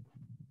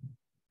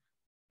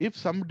 If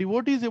some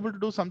devotee is able to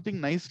do something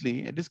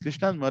nicely, it is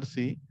Krishna's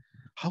mercy.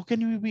 How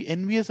can we be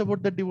envious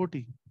about that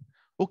devotee?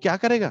 Oh, kya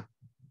karega?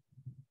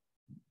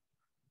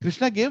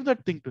 Krishna gave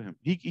that thing to him.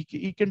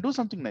 He can do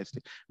something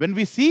nicely. When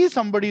we see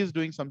somebody is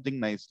doing something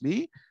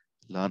nicely,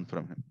 learn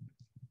from him,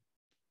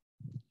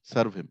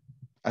 serve him,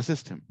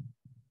 assist him,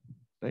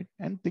 right?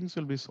 And things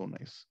will be so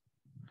nice.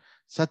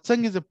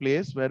 Satsang is a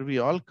place where we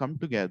all come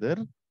together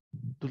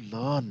to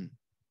learn,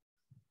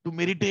 to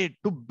meditate,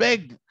 to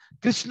beg.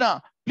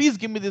 Krishna, please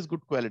give me these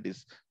good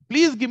qualities.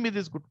 Please give me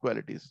these good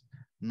qualities.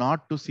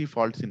 Not to see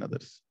faults in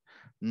others,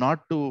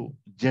 not to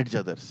judge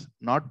others,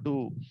 not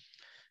to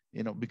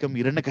become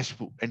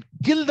Hiranyakashipu and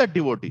kill that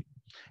devotee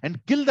and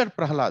kill that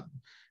Prahalad.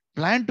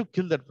 Plan to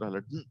kill that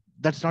Prahalad.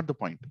 That's not the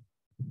point.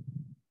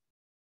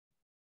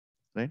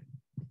 Right?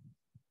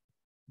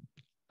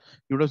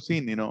 You would have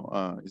seen,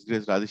 His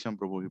Grace Radhesham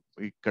Prabhu,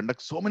 he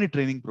conducts so many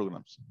training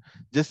programs.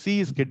 Just see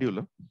his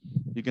schedule.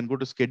 You can go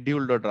to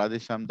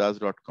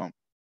schedule.radheshamdas.com,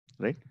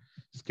 right?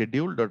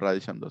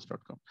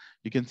 Schedule.radheshamdas.com.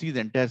 You can see the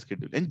entire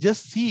schedule and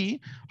just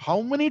see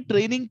how many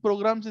training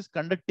programs is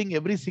conducting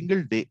every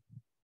single day.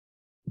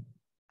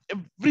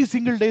 Every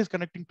single day is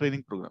conducting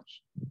training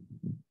programs.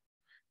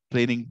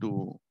 Training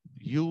to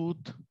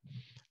youth,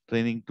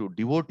 training to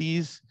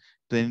devotees,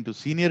 training to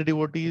senior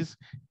devotees,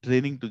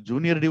 training to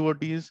junior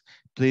devotees,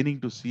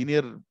 training to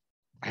senior,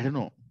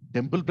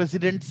 temple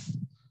presidents,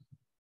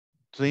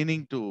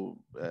 training to,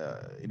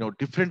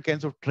 different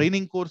kinds of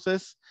training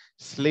courses,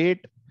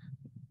 slate,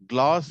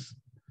 gloss,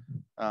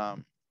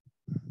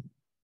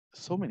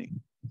 so many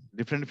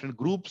different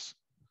groups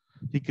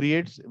he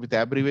creates with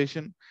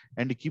abbreviation,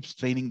 and he keeps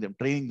training them.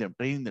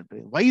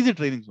 Why is he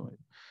training so much?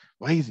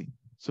 Why is he?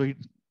 So he,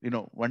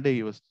 one day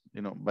he was,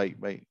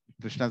 by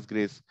Krishna's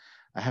grace,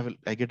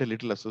 I get a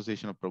little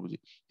association of Prabhuji.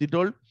 He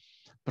told,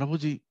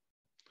 Prabhuji,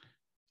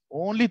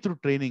 only through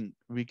training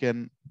we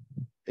can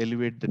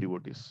elevate the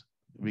devotees.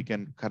 We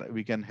can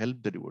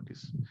help the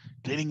devotees.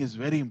 Training is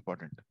very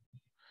important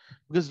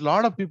because a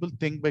lot of people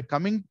think by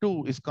coming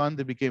to ISKCON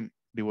they became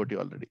devotee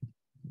already.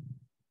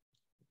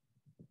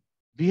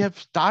 We have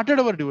started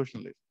our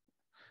devotional life.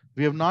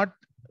 We have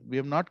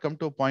not come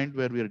to a point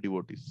where we are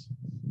devotees.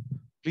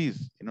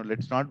 Please,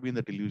 let's not be in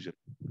that illusion,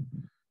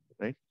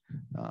 right?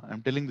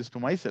 I'm telling this to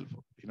myself.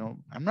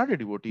 I'm not a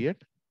devotee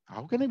yet.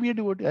 How can I be a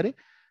devotee? Are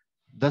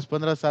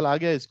 10-15 साल आ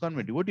गया ISKCON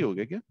में devotee हो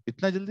गया क्या?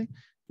 इतना जल्दी?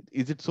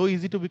 Is it so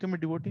easy to become a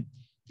devotee?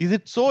 Is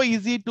it so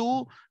easy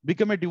to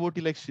become a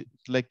devotee like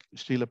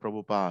Srila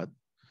Prabhupada,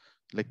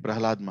 like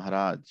Prahalad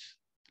Maharaj,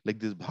 like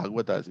these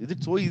Bhagavatas? Is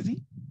it so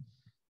easy?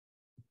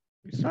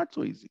 It's not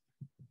so easy.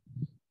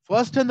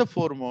 First and the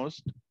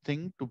foremost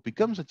thing to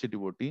become such a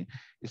devotee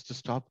is to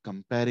stop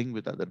comparing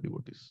with other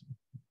devotees.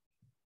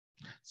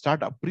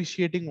 Start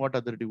appreciating what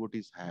other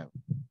devotees have.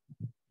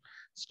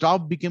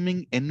 Stop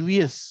becoming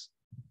envious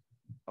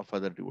of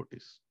other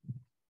devotees.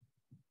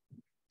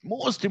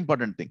 Most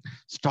important thing,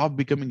 stop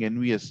becoming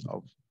envious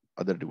of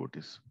other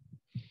devotees.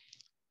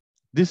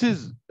 This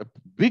is a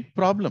big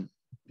problem,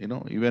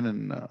 even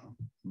in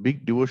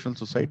big devotional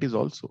societies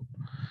also,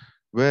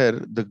 where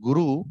the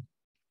guru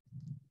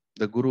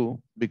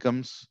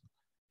becomes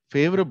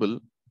favorable,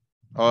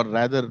 or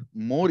rather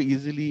more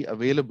easily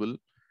available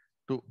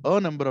to a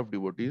number of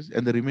devotees,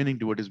 and the remaining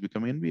devotees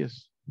become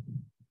envious.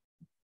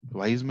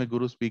 Why is my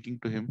guru speaking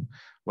to him?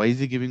 Why is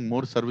he giving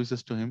more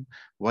services to him?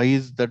 Why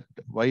is that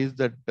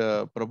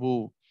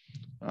Prabhu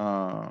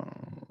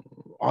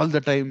all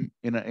the time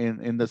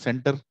in the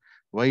center?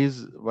 Why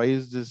is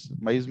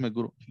my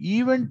guru?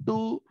 Even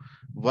to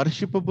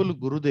worshipable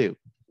Gurudev.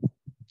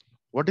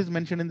 What is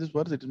mentioned in this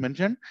verse? It is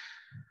mentioned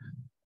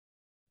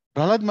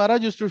Prahalad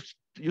Maharaj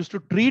used to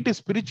treat his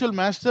spiritual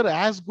master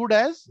as good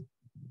as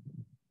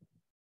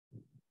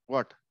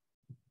what?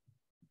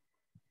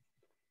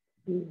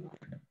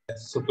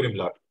 Supreme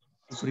Lord.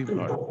 Supreme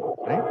Lord,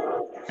 right?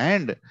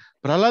 And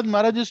Prahalad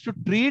Maharaj used to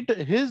treat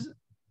his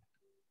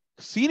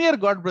senior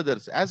god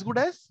brothers as good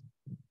as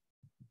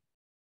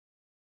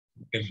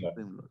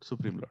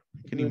Supreme Lord.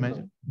 Can you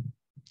imagine?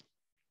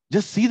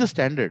 Just see the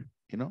standard,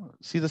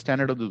 see the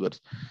standard of this verse.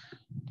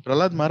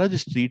 Prahalad Maharaj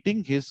is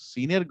treating his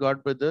senior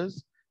god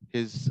brothers,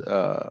 his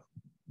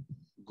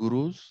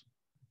gurus,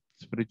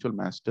 spiritual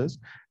masters,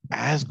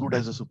 as good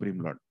as the Supreme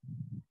Lord.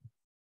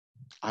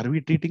 Are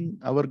we treating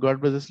our god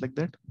brothers like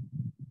that?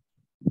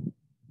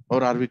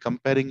 Or are we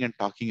comparing and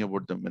talking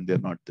about them when they're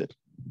not there?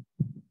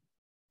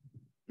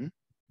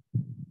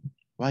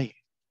 Why?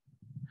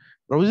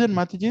 Prabhuji and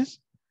Matajis,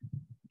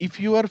 if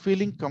you are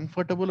feeling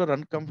comfortable or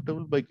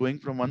uncomfortable by going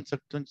from one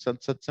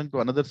satsang to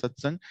another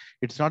satsang,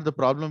 it's not the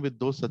problem with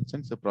those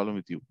satsangs, the problem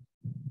with you.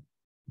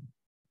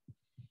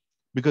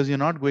 Because you're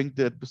not going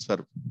there to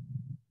serve.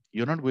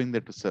 You're not going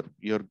there to serve.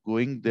 You're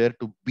going there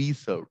to be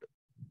served.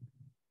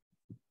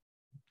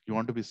 You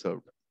want to be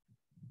served.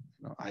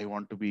 I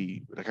want to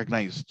be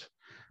recognized.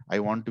 I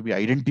want to be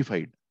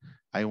identified.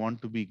 I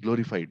want to be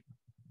glorified.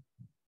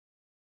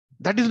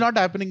 That is not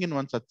happening in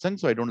one satsang,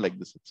 so I don't like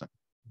this satsang.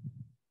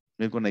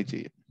 मेरे को नहीं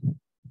चाहिए.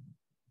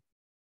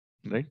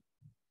 Right?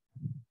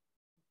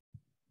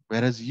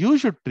 Whereas you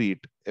should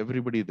treat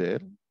everybody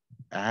there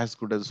as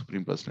good as the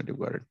Supreme Personality of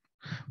Godhead.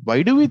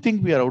 Why do we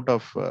think we are out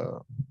of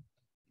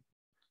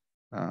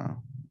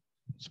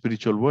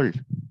spiritual world?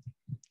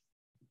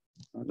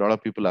 A lot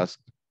of people ask,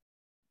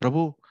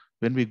 Prabhu,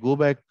 when we go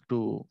back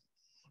to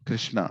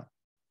Krishna,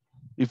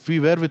 if we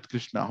were with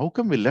Krishna, how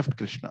come we left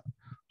Krishna?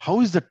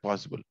 How is that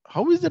possible?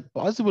 How is that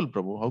possible,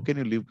 Prabhu? How can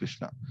you leave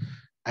Krishna?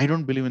 I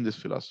don't believe in this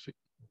philosophy.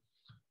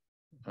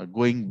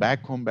 Going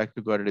back home, back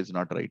to God is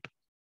not right.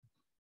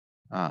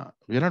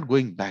 We are not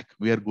going back.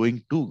 We are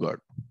going to God.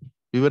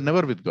 We were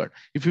never with God.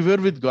 If we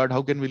were with God,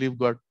 how can we leave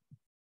God?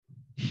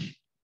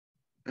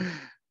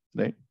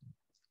 Right?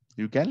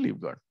 You can leave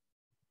God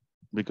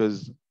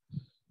because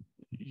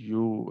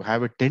you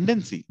have a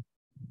tendency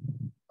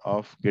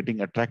of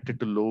getting attracted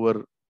to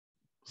lower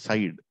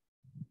side,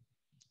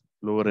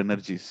 lower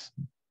energies,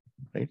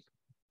 right?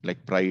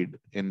 Like pride,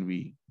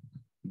 envy,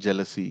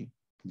 jealousy,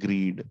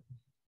 greed,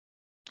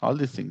 all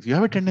these things. You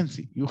have a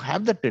tendency. You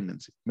have that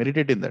tendency.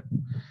 Meditate in that.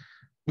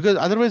 Because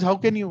otherwise, how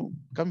can you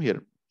come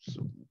here?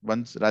 So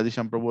once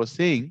Radhesham Prabhu was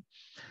saying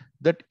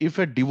that if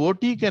a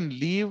devotee can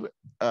leave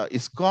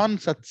ISKCON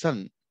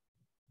Satsang,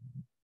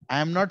 I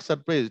am not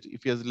surprised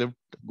if he has left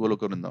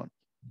Goloka Vrindavan.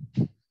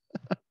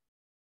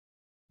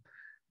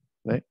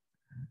 Right?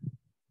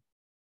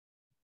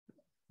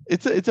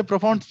 It's a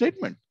profound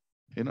statement.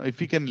 If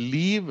he can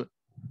leave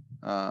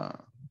a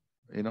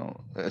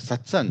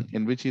satsang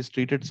in which he is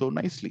treated so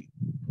nicely.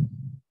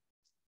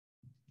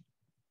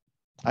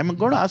 I'm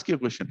going to ask you a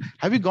question.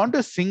 Have you gone to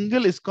a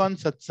single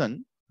ISKCON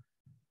satsang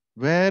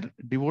where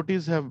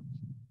devotees have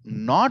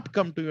not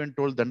come to you and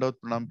told Dandavat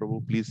Pranam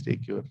Prabhu, please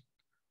take your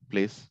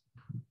place?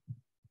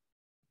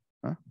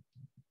 Huh?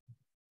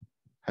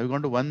 Have you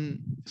gone to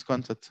one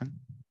ISKCON satsang?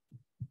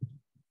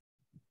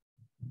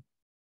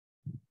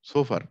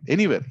 So far,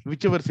 anywhere,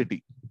 whichever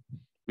city,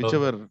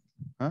 whichever,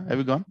 have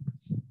you gone?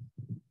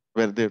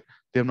 Where they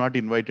have not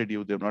invited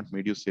you, they have not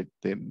made you sit,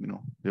 they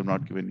have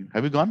not given you.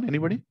 Have you gone?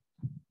 Anybody?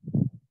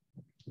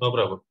 No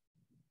problem.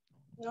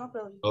 No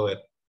problem. Over.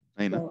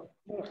 No.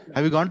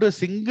 Have you gone to a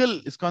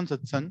single ISKCON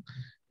satsang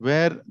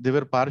where they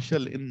were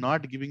partial in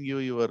not giving you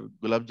your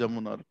gulab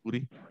jamun or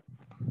puri?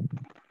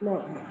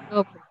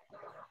 No.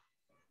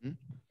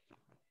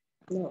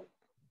 No.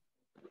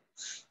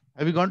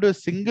 Have you gone to a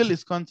single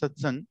ISKCON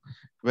satsang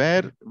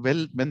where,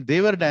 when they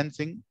were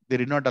dancing, they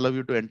did not allow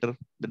you to enter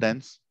the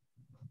dance?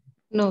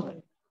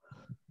 No.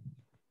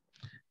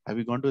 Have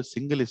you gone to a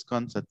single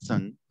ISKCON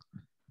satsang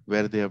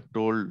where they have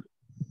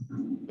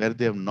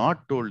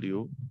not told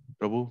you,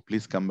 Prabhu,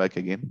 please come back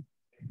again?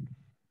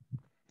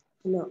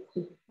 No.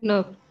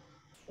 No.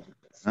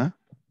 Huh?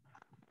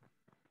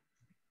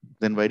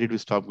 Then why did we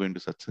stop going to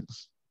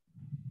satsangs?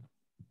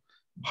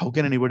 How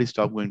can anybody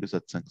stop going to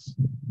satsangs?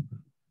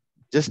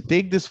 Just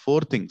take these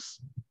four things.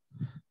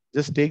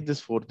 Just take these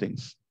four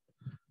things.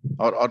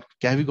 Or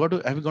have you gone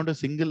to a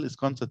single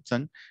ISKCON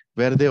satsang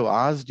where they have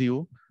asked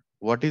you,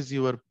 what is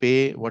your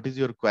pay, what is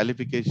your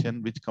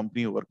qualification, which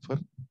company you work for?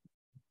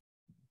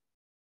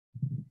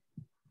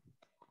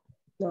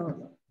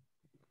 No.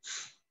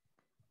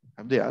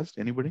 Have they asked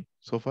anybody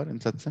so far in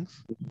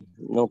satsangs?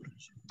 No.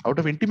 Out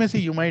of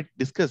intimacy, you might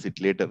discuss it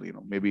later,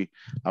 maybe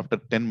after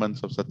 10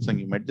 months of satsang,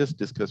 you might just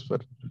discuss for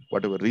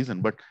whatever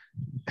reason. But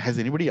has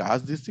anybody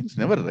asked these things?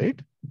 Never, right?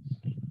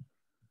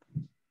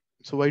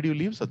 So why do you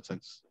leave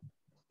satsangs?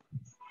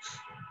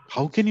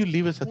 How can you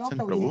leave a satsang,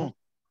 Prabhu?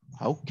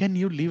 How can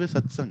you leave a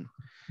satsang?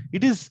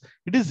 It is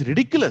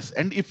ridiculous.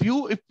 And if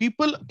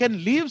people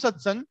can leave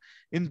satsang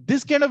in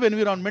this kind of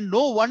environment,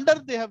 no wonder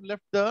they have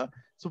left the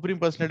Supreme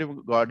Personality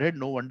of Godhead.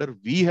 No wonder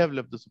we have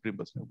left the Supreme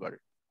Personality of Godhead.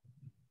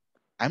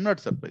 I'm not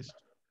surprised.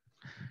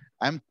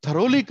 I'm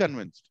thoroughly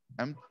convinced.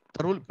 I'm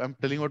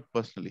telling you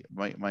personally,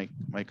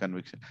 my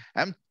conviction.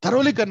 I'm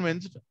thoroughly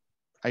convinced.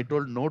 I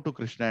told no to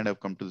Krishna and I've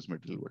come to this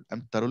material world.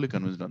 I'm thoroughly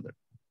convinced on that.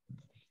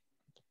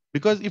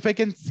 Because if I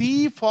can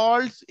see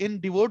faults in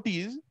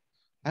devotees,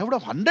 I would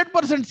have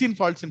 100% seen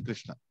faults in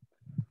Krishna.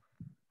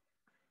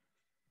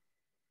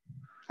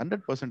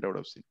 100% I would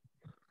have seen.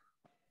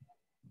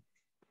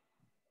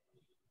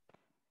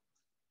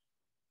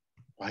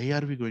 Why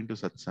are we going to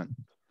satsang?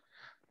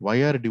 Why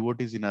are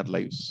devotees in our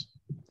lives?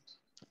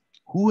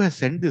 Who has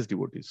sent these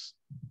devotees?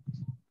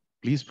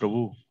 Please,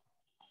 Prabhu,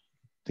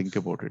 think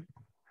about it.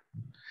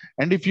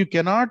 And if you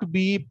cannot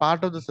be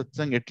part of the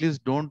satsang, at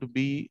least don't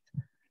be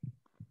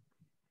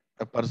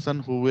a person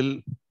who will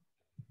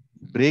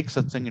break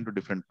satsang into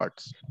different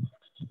parts.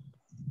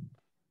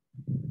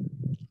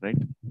 Right?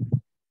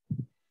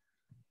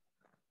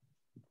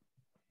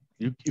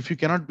 If you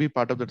cannot be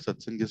part of that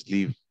satsang, just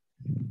leave.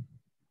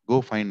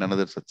 Go find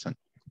another satsang.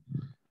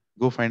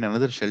 Go find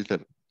another shelter.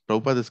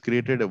 Prabhupada has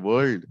created a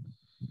world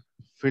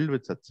filled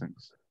with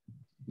satsangs.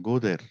 Go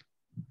there.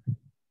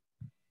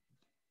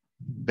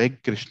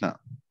 Beg Krishna.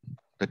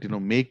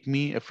 that, make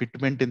me a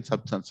fitment in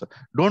satsang.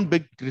 Don't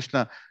beg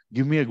Krishna,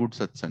 give me a good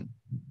satsang.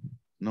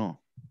 No.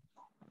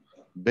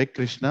 Beg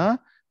Krishna,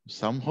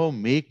 somehow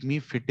make me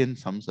fit in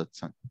some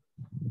satsang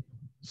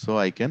so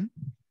I can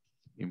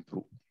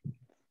improve.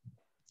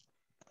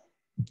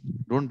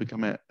 Don't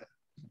become an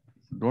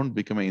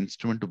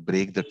instrument to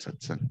break that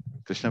satsang.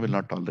 Krishna will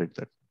not tolerate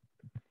that.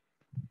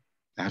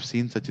 I have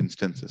seen such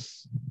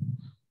instances.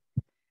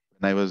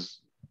 When I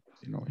was,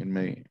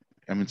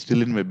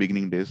 still in my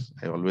beginning days,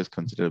 I always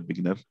consider a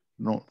beginner.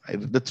 No,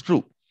 that's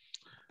true.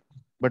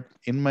 But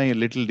in my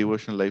little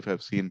devotional life,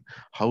 I've seen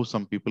how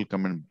some people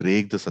come and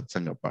break the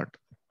satsang apart.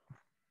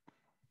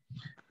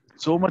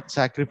 So much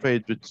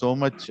sacrifice with so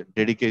much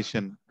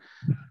dedication.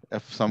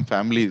 Some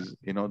families,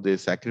 they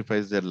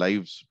sacrifice their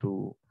lives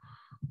to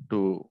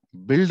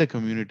build a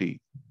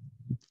community,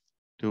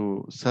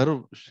 to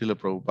serve Srila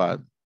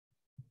Prabhupada.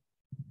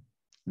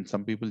 And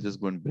some people just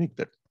go and break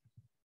that.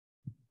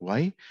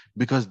 Why?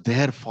 Because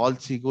their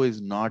false ego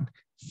is not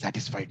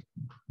satisfied.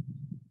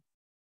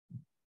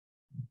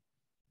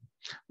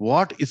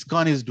 What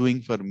ISKCON is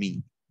doing for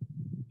me?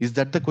 Is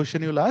that the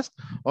question you'll ask?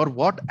 Or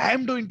what I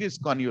am doing to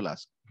ISKCON you'll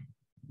ask?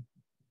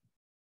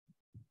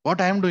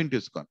 What I am doing to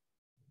ISKCON?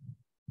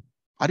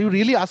 Are you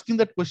really asking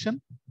that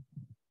question?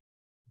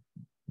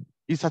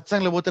 ये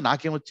सत्संग लेबोते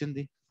नाके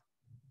मच्छिंदी,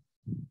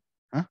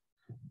 हाँ?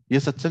 ये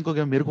सत्संग को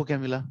क्या, मेरे को क्या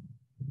मिला,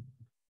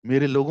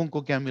 मेरे लोगों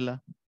को क्या मिला,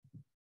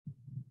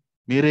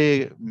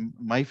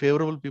 my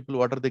favorable people,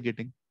 what are they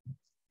getting?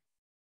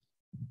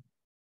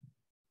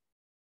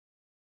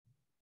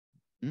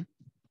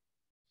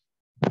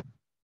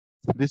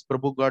 This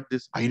Prabhu got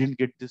this, I didn't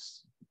get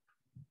this.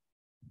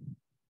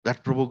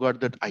 That Prabhu got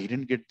that, I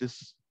didn't get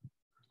this.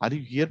 Are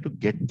you here to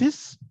get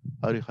this?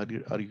 Or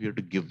are you here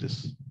to give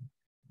this?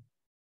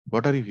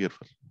 What are you here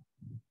for?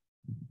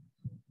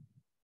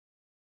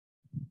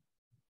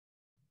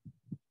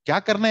 क्या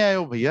करने आए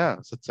हो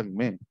भैया सत्संग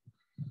में?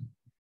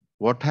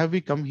 What have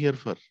we come here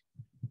for?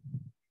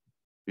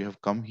 We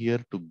have come here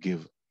to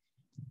give.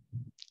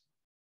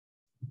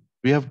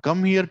 We have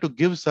come here to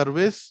give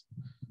service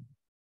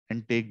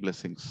and take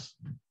blessings.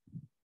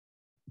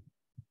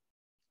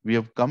 We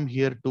have come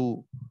here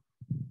to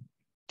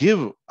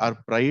give our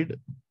pride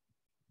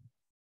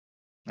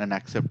and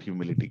accept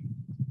humility.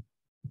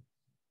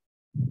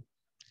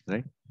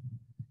 Right?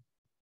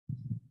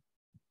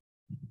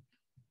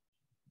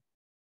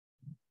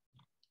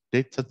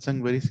 Take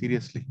satsang very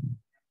seriously.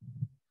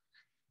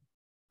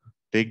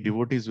 Take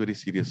devotees very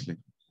seriously.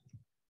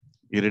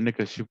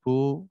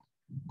 Hiranyakashipu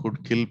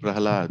could kill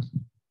Prahalad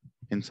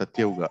in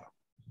Satyauga.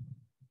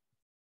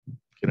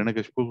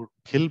 Hiranyakashipu could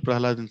kill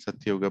Prahalad in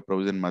Satyauga,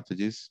 Prabhuji and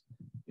Matajis.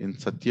 In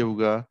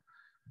Satyauga,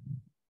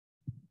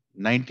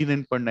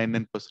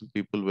 99.99%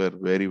 people were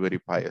very, very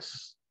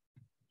pious.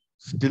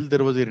 Still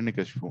there was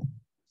Hiranyakashipu.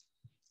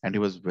 And he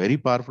was very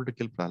powerful to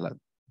kill Prahalad.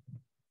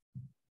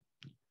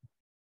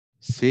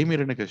 Same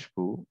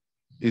Hiranyakashipu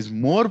is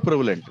more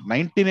prevalent.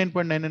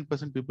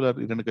 99.99% people are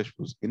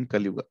Hiranyakashipus in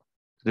Kali Yuga.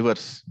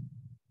 Reverse.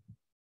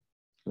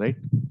 Right?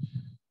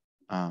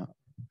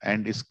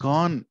 And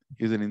ISKCON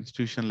is an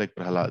institution like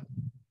Prahalad.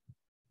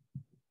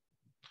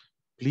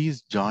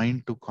 Please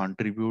join to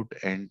contribute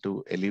and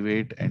to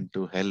elevate and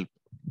to help,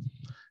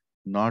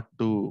 not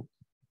to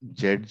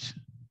judge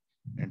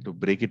and to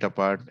break it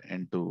apart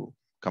and to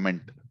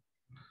comment.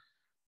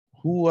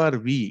 Who are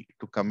we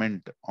to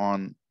comment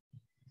on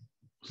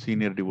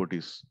senior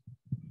devotees?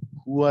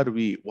 Who are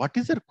we? What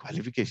is their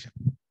qualification?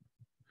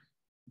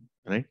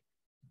 Right?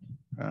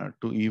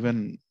 To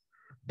even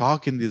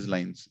talk in these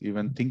lines,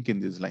 even think in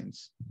these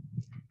lines.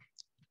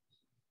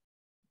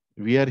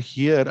 We are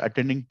here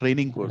attending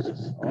training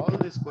courses. All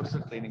these courses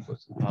are training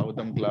courses.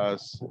 Bhagavatam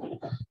class,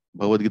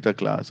 Bhagavad Gita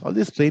class, all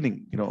this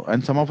training,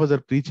 and some of us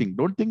are preaching.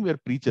 Don't think we are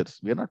preachers.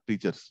 We are not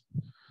preachers.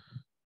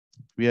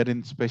 We are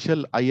in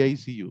special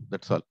IICU.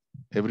 That's all.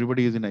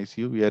 Everybody is in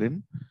ICU. We are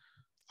in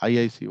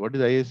IICU. What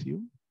is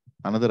IICU?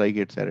 Another I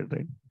gets added,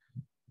 right?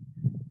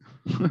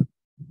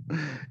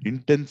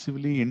 Intense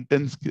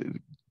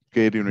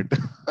care unit.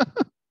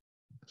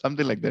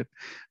 Something like that.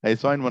 I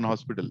saw in one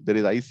hospital. There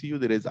is ICU,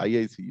 there is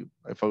IICU.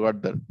 I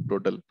forgot the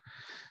total.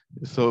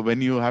 So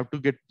when you have to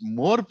get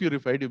more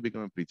purified, you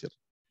become a preacher.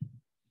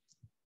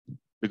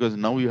 Because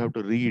now you have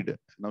to read.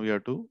 Now you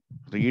have to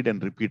read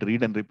and repeat,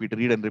 read and repeat,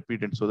 read and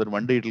repeat. And so that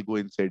one day it will go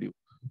inside you.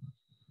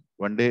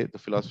 One day the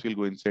philosophy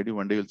will go inside you.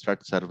 One day you'll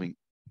start serving.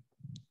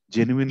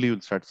 Genuinely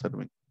you'll start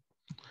serving.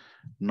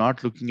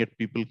 Not looking at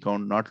people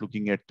count, not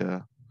looking at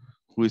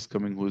who is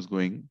coming, who is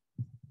going.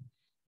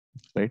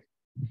 Right?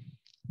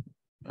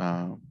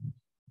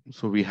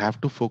 So we have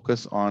to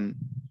focus on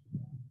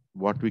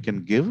what we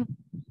can give,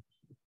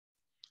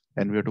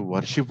 and we have to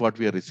worship what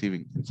we are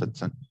receiving in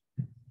satsang.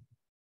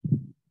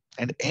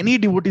 And any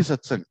devotee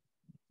satsang,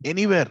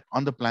 anywhere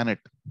on the planet,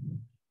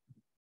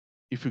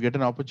 if you get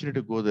an opportunity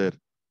to go there,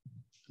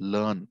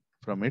 learn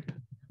from it.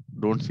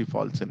 Don't see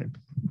faults in it.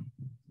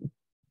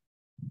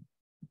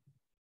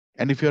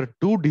 And if you are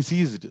too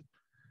diseased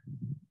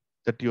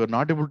that you are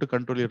not able to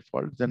control your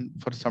faults, then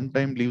for some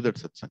time leave that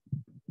satsang.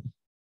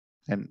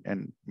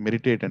 and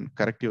meditate and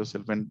correct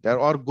yourself, and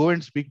or go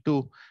and speak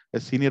to a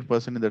senior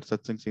person in that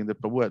satsang saying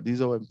that Prabhu, this is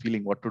how I'm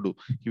feeling, what to do.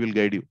 He will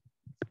guide you.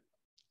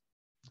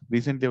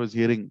 Recently, I was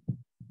hearing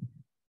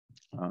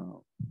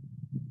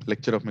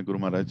lecture of my Guru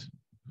Maharaj.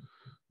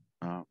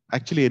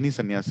 Actually, any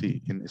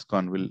sannyasi in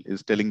ISKCON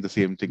is telling the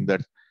same thing,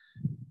 that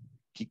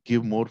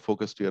give more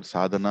focus to your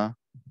sadhana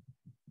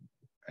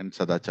and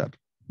sadachar.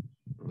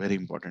 Very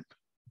important.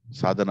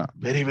 Sadhana,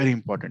 very, very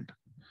important.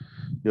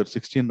 Your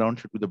 16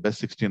 rounds should be the best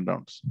 16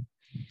 rounds.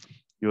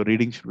 Your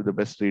reading should be the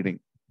best reading.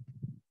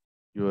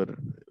 Your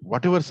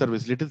whatever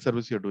service, little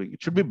service you're doing,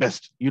 it should be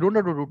best. You don't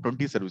have to do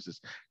 20 services.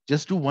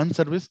 Just do one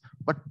service,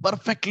 but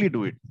perfectly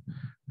do it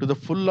to the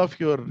full of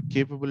your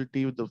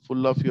capability, with the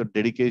full of your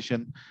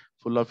dedication,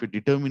 full of your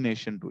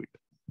determination. Do it.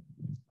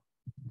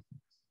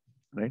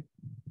 Right?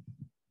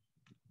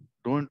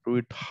 Don't do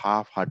it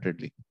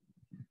half-heartedly.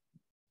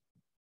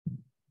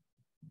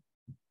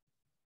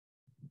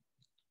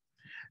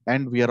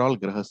 And we are all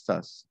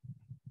grahasthas.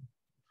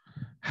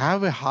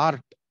 Have a heart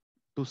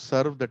to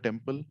serve the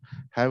temple,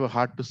 have a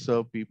heart to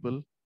serve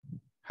people,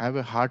 have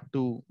a heart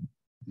to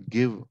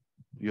give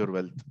your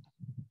wealth.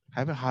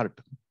 Have a heart,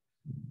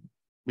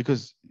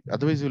 because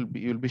otherwise you'll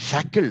be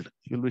shackled.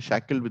 You'll be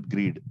shackled with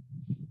greed.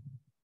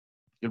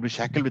 You'll be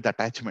shackled with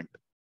attachment.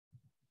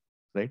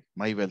 Right?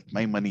 My wealth,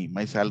 my money,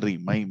 my salary,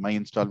 my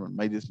installment,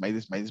 my this.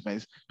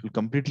 You'll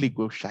completely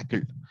go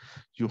shackled.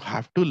 You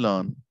have to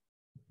learn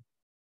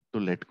to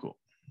let go.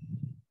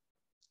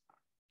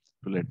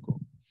 To let go.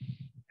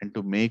 And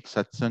to make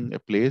satsang a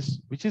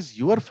place which is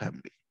your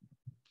family.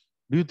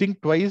 Do you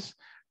think twice?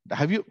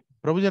 Have you,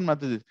 Prabhujan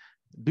Mataji,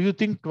 do you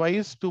think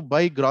twice to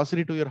buy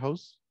grocery to your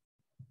house?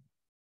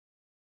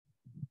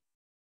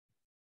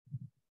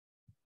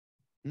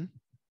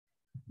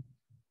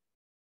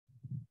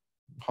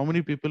 How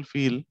many people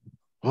feel,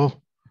 oh,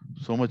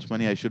 so much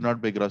money, I should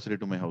not buy grocery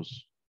to my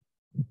house?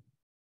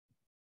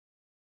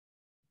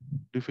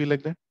 Do you feel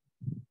like that?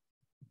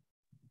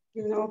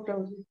 No,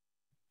 Prabhuji.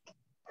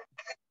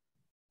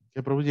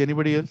 Yeah, Prabhuji,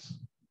 anybody else?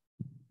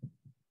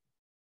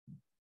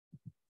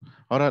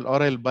 Or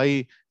I'll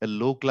buy a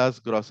low class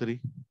grocery.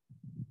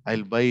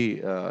 I'll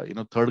buy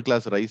third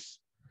class rice,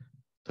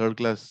 third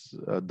class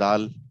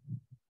dal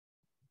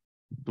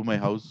to my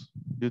house.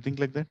 Do you think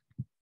like that?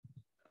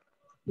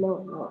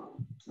 No.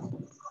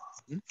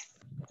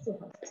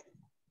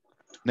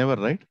 Never,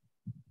 right?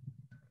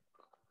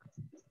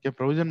 Yeah,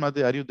 Prabhujan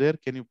Mate, are you there?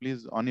 Can you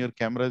please on your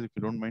cameras if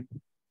you don't mind?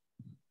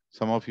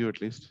 Some of you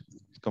at least.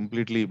 It's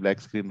completely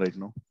black screen right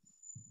now.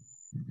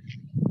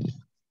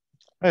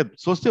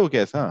 सोचते हो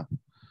क्या ऐसा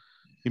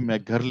कि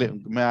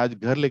मैं आज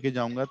घर लेके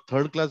जाऊंगा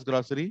third class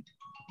grocery,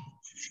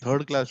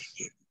 third class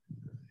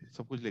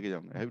सब कुछ लेके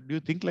जाऊंगा? Do you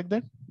think like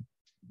that?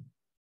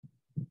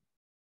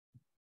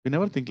 We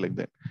never think like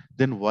that.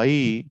 Then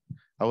why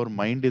our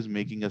mind is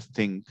making us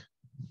think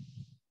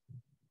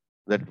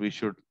that we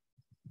should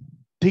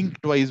think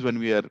twice when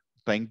we are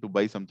trying to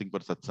buy something for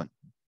satsang?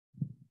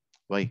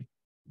 Why?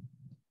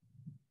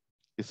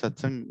 Is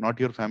satsang not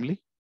your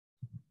family?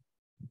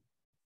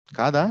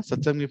 Kada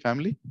satsang your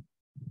family?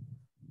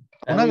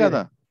 Avuna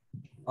kada?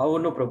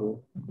 అవును ప్రభు.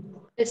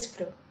 Yes,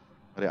 Prabhu.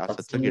 అరే ఆ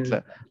సత్సంగం ఎట్లా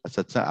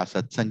ఆ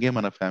సత్సంగే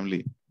మన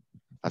family.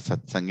 ఆ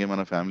సత్సంగే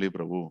మన family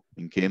ప్రభు.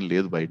 ఇంకేం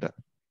లేదు బయట.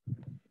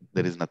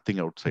 There is nothing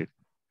outside.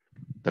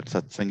 That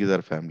satsang is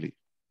our family.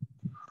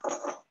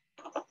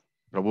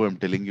 Prabhu, I'm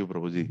telling you,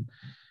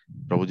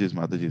 Prabhuji's,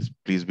 Mataji's,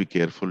 please be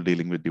careful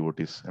dealing with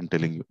devotees. I'm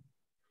telling you.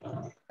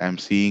 I'm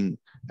seeing,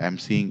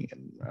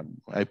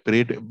 I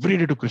prayed every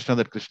day to Krishna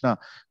that Krishna,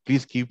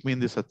 please keep me in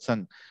this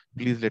satsang.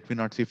 Please let me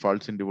not see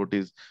faults in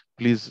devotees.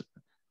 Please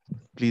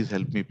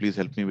help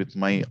me with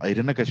my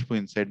Hiranyakashipu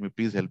inside me.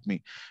 Please help me,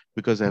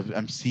 because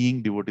I'm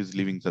seeing devotees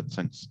leaving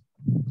satsangs.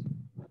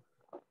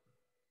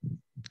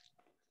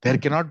 There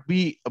cannot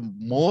be a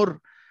more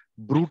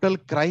brutal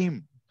crime.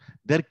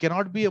 There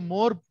cannot be a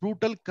more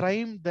brutal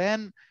crime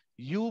than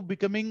you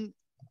becoming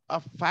a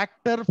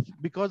factor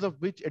because of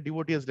which a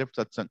devotee has left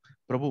satsang.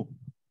 Prabhu,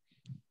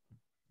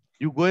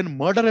 you go and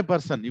murder a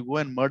person, you go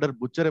and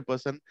butcher a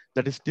person,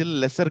 that is still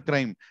lesser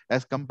crime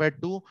as compared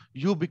to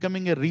you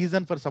becoming a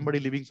reason for somebody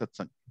leaving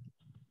satsang.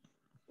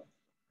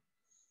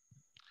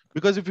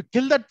 Because if you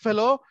kill that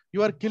fellow,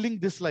 you are killing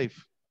this life.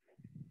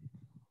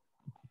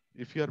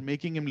 If you are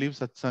making him leave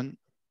satsang,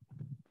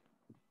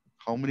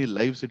 how many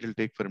lives it will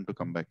take for him to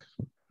come back?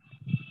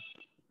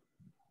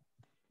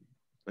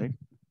 Right?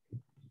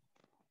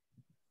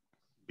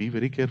 Be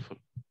very careful.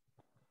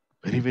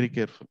 Very, very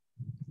careful.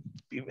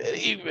 Be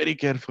very, very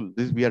careful.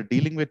 We are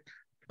dealing with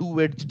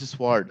two-edged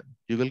sword.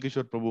 Yugal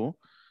Kishore Prabhu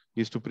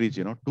used to preach,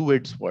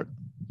 two-edged sword.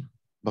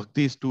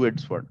 Bhakti is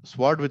two-edged sword.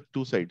 Sword with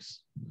two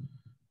sides.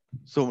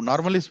 So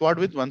normally sword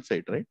with one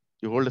side, right?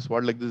 You hold a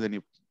sword like this and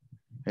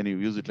you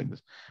use it like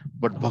this.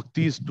 But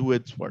bhakti is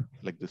two-edged sword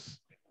like this.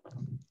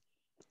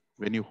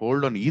 When you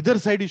hold on either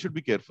side, you should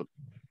be careful.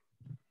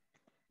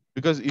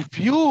 Because if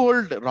you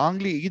hold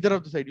wrongly either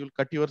of the side, you'll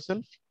cut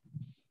yourself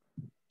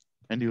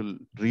and you'll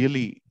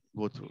really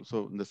go through.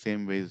 So in the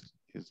same way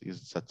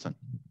is satsang.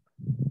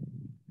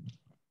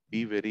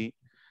 Be very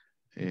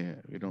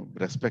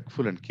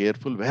respectful and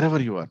careful wherever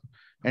you are,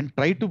 and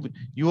try to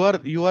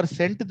you are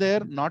sent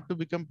there not to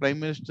become prime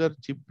minister,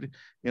 chief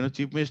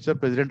minister,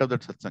 president of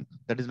that satsang.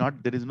 That is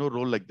not, there is no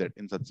role like that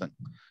in satsang.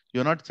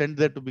 You are not sent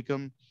there to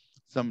become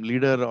some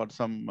leader or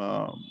some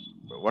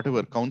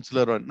whatever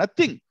counselor or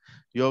nothing.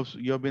 You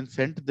have been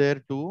sent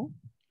there to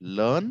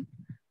learn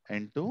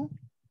and to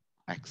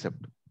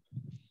accept.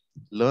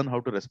 Learn how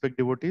to respect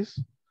devotees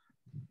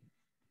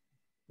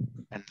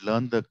and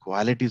learn the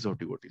qualities of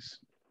devotees,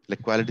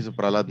 like qualities of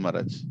Prahalad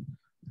Maharaj.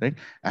 Right?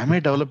 Am I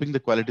developing the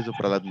qualities of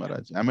Prahalad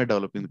Maharaj? Am I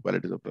developing the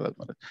qualities of Prahalad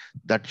Maharaj?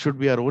 That should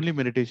be our only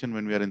meditation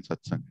when we are in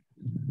satsang.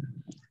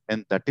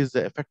 And that is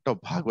the effect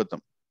of Bhagavatam.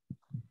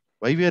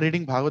 Why we are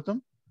reading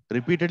Bhagavatam?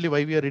 Repeatedly,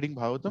 why we are reading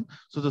Bhagavatam?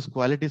 So those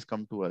qualities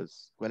come to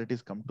us.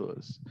 Qualities come to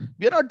us.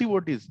 We are not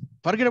devotees.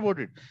 Forget about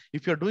it.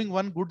 If you are doing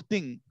one good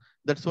thing,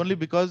 that's only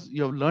because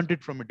you have learned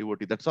it from a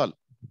devotee. That's all.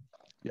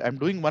 I'm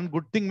doing one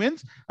good thing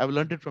means I've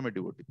learned it from a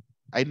devotee.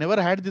 I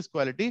never had this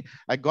quality.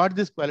 I got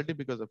this quality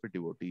because of a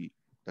devotee.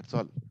 That's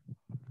all.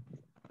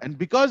 And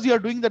because you are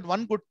doing that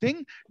one good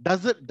thing,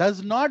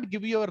 does not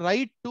give you a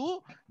right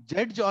to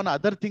judge on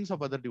other things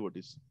of other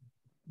devotees.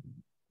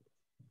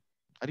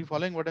 Are you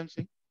following what I'm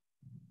saying?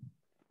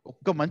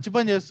 ఒక్క మంచి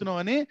పని చేస్తున్నావు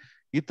అని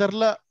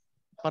ఇతరుల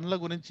పనుల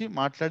గురించి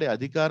మాట్లాడే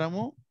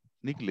అధికారము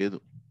నీకు లేదు.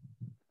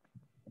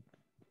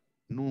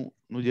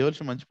 నువ్వు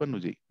చేయవలసిన మంచి పని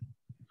నువ్వు చేయి.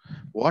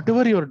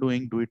 Whatever you are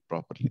doing, do it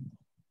properly.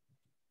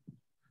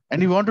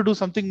 And you want to do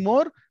something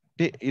more,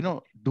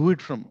 do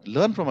it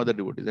learn from other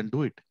devotees and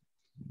do it.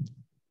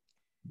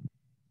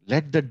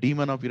 Let the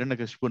demon of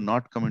Hiranyakashipu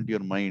not come into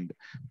your mind.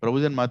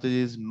 Prabhuji and Mataji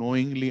is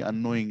knowingly,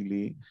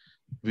 unknowingly,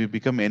 we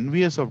become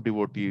envious of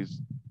devotees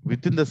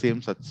within the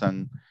same satsang,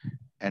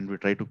 and we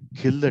try to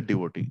kill the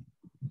devotee.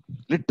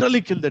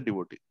 Literally kill the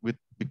devotee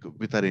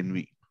with our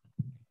envy.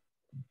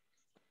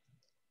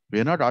 We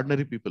are not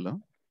ordinary people. Huh?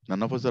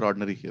 None of us are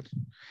ordinary here.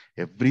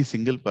 Every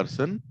single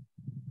person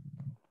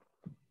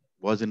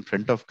was in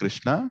front of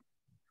Krishna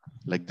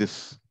like this.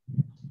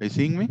 Are you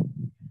seeing me?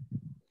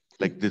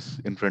 Like this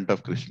in front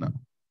of Krishna.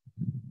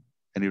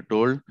 And you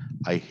told,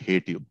 I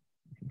hate you.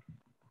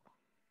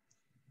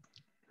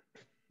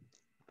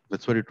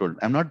 That's what you told.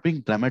 I'm not being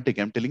dramatic.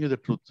 I'm telling you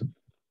the truth.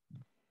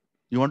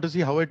 You want to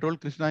see how I told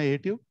Krishna I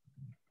hate you?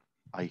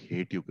 I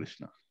hate you,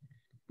 Krishna.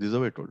 This is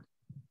how I told.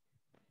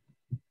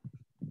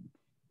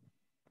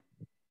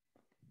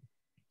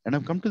 And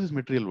I've come to this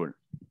material world.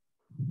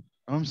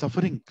 I'm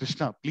suffering.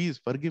 Krishna, please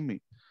forgive me.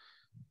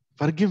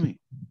 Forgive me.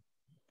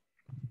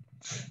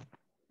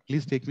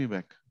 Please take me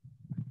back.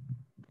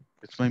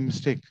 It's my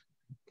mistake.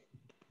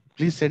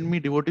 Please send me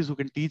devotees who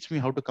can teach me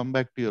how to come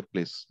back to your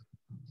place.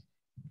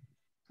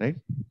 Right?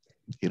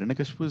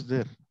 Hiranyakashipu is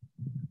there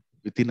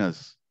within us.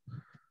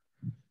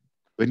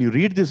 When you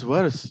read this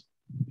verse,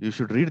 you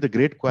should read the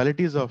great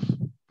qualities of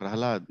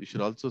Prahalad. You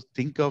should also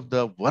think of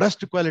the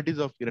worst qualities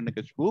of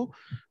Hiranyakashipu,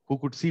 who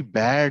could see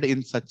bad in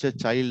such a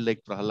child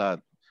like Prahalad.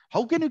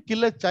 How can you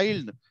kill a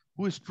child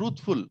who is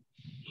truthful,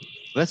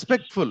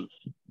 respectful,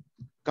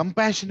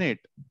 compassionate,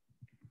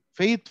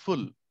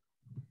 faithful?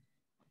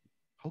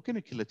 How can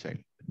you kill a child?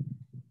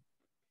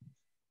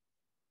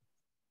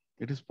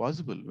 It is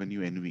possible when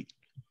you envy.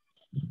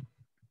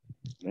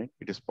 Right?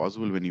 It is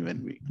possible when you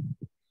envy.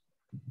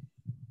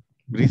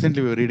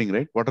 Recently we were reading,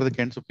 right? What are the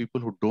kinds of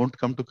people who don't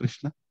come to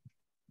Krishna?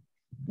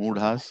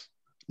 Mudhas,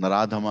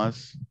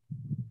 Naradhamas,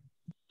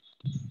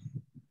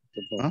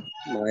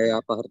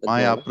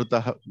 Maya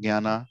Prutah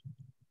Jnana.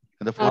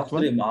 And the fourth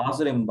one?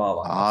 Asurim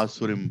Bhava.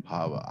 Asurim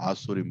Bhava.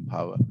 Asurim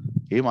Bhava.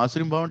 Em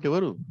Asurim Bhava ante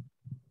evaru?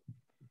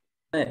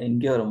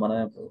 Inkevaru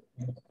mana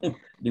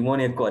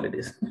demoniac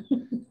qualities.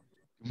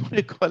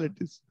 Demoniac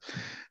qualities.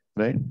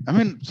 Right? I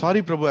mean,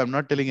 sorry Prabhu, I'm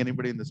not telling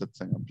anybody in the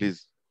satsanga.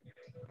 Please.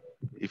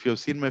 If you have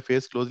seen my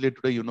face closely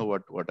today, you know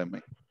what am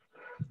I.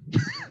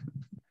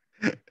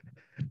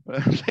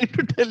 I'm trying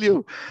to tell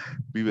you,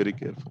 be very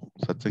careful.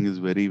 Satsang is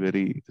very,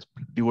 very,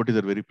 devotees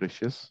are very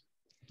precious.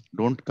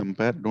 Don't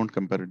compare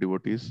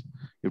devotees.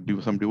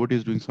 If some devotee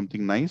is doing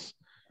something nice,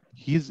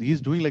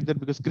 he's doing like that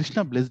because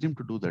Krishna blessed him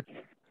to do that.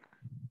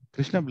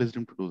 Krishna blessed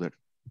him to do that.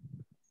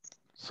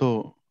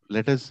 So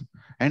let us,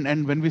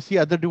 and when we see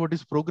other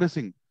devotees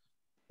progressing,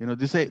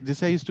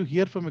 this I used to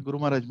hear from a Guru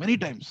Maharaj many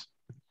times.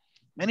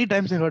 Many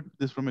times I heard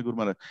this from a Guru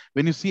Maharaj.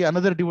 When you see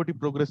another devotee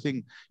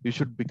progressing, you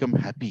should become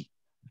happy.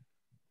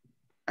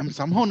 I'm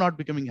somehow not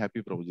becoming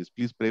happy, Prabhuji.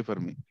 Please pray for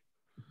me.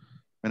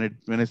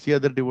 When I see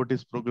other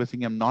devotees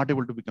progressing, I'm not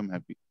able to become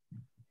happy.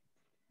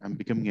 I'm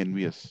becoming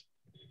envious.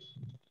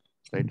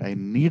 Right? I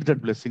need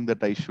that blessing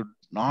that I should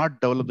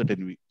not develop that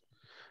envy.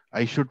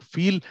 I should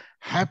feel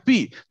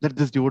happy that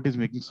this devotee is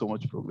making so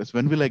much progress.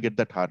 When will I get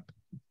that heart?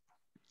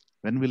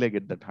 When will I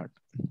get that heart?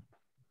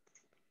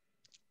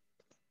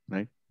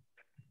 Right?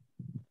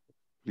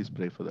 Please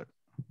pray for that.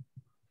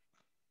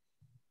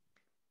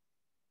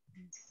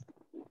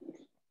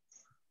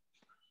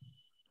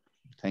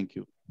 Thank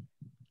you.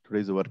 Today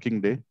is a working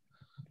day.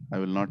 I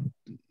will not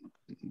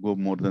go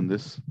more than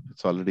this.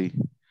 It's already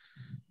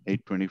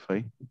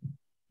 8:25.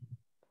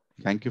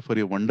 Thank you for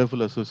your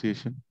wonderful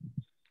association.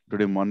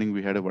 Today morning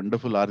we had a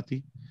wonderful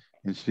Aarti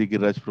in Sri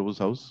Giraj Prabhu's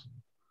house.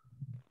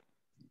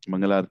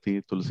 Mangal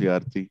Aarti, Tulsi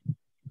Aarti,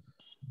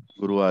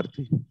 Guru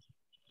Aarti.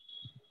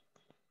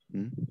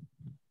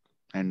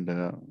 And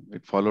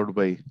it followed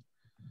by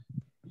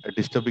a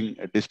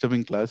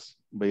disturbing class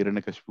by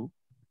Hiranyakashipu.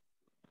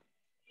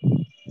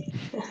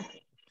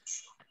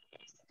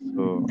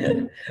 So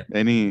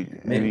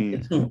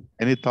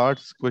any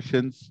thoughts,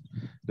 questions,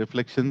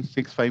 reflections?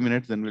 5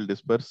 minutes, then we'll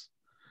disperse.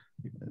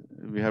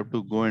 We have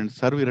to go and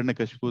serve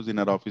Hiranyakashipus in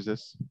our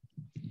offices.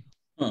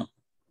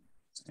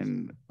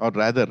 And or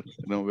rather,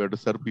 we have to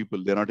serve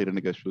people. They're not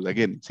Hiranyakashipus.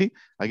 Again,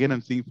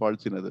 I'm seeing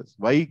faults in others.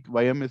 Why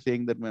am I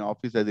saying that my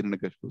office has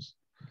Hiranyakashipus?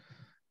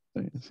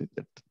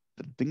 That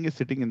the thing is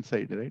sitting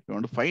inside, right? You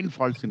want to find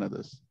faults in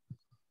others.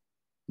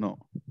 No,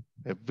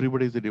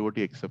 everybody is a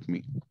devotee except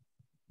me.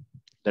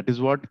 That is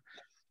what,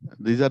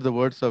 these are the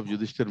words of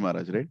Yudhishthir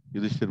Maharaj, right?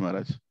 Yudhishthir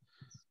Maharaj.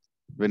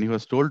 When he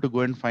was told to go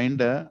and find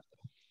a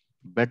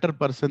better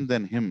person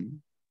than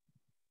him,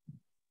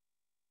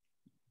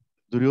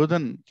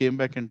 Duryodhan came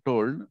back and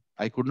told,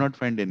 I could not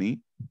find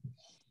any.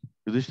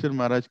 Yudhishthir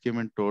Maharaj came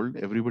and told,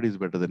 everybody is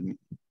better than me.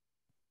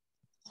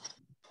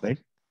 Right?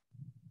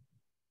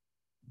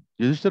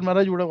 Yudhishthir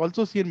Maharaj would have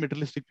also seen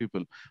materialistic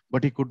people,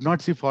 but he could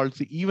not see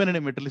faults even in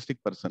a materialistic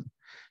person.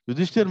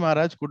 Yudhishthir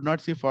Maharaj could not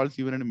see faults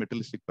even in a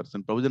materialistic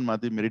person. Prabhujan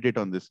Mati, meditate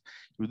on this.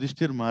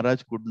 Yudhishthir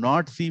Maharaj could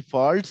not see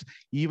faults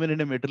even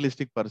in a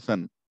materialistic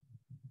person.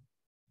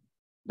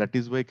 That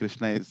is why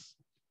Krishna is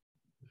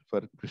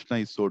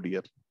so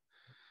dear.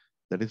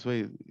 That is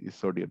why he is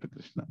so dear to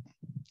Krishna.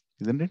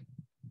 Isn't it?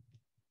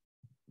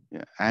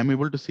 Yeah. I am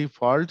able to see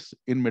faults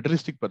in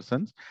materialistic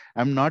persons.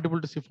 I am not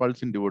able to see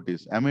faults in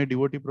devotees. Am I a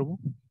devotee, Prabhu?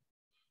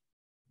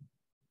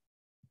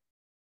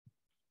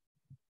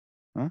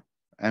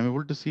 I am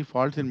able to see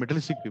faults in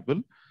materialistic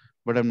people,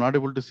 but I'm not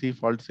able to see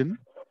faults in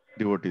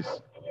devotees.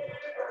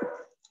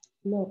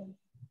 No.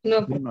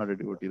 No. Still not a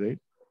devotee, right?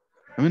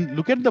 I mean,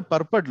 look at the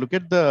purport. Look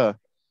at the.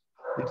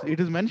 It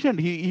is mentioned.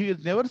 He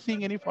is never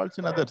seeing any faults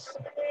in others,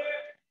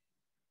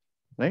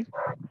 right?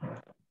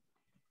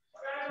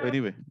 So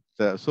anyway,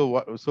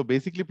 so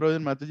basically,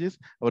 Prabhupada Mataji,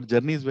 our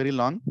journey is very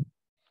long.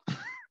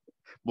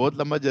 Both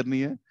lamba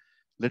journey hai.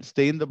 Let's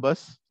stay in the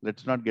bus.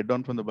 Let's not get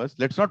down from the bus.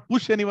 Let's not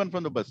push anyone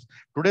from the bus.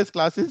 Today's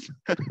classes,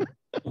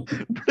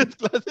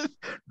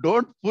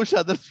 don't push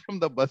others from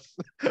the bus.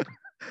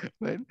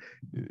 Right?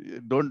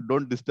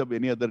 Don't disturb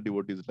any other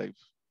devotee's life.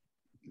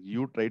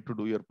 You try to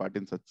do your part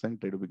in satsang.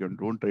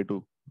 Don't try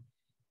to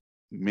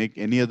make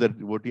any other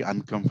devotee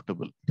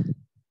uncomfortable.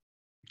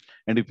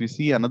 And if you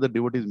see another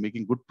devotee is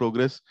making good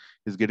progress,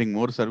 is getting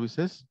more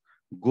services,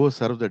 go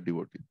serve that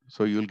devotee.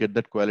 So you will get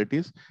that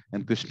qualities,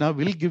 and Krishna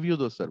will give you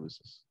those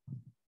services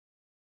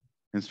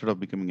instead of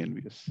becoming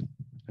envious.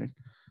 Right?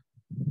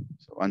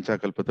 So Ancha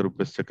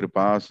Kalpatarupasya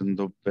Kripa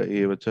Sindhupya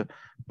Evacha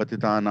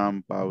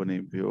Patitanam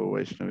Pavanebhyo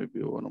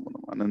Vaishnavebhyo Namo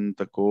Namo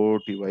Ananta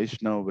Koti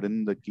Vaishnav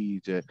Vrinda Ki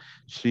Jai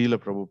Srila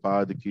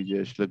Prabhupada Ki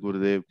Jai Srila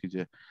Gurudev Ki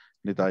Jai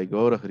Nitai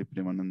Gaura Hari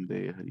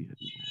Premanande Hari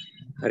Hari.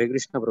 Hare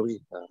Krishna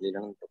Prabhuji.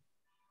 Lilananda.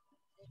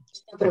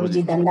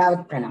 Prabhuji,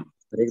 Dandavat Pranam.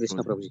 Hare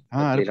Krishna Prabhuji.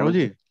 Hare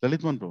Prabhuji,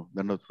 Lalit Man Prabhu,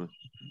 Dandavat Prabhu.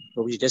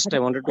 Prabhuji, just I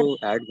wanted to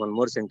add one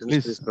more sentence to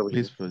this, Prabhuji.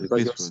 Please, Prabhuji.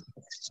 Because you're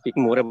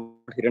speaking more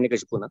about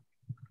Hiranyakashipu.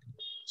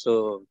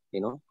 So,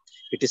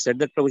 it is said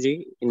that,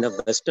 Prabhuji, in the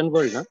Western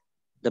world,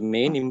 the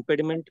main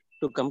impediment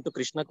to come to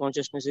Krishna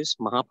consciousness is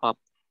Mahapap.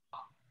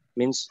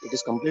 Means it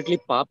is completely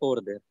pap over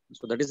there.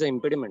 So that is the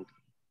impediment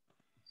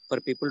for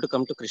people to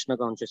come to Krishna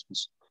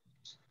consciousness.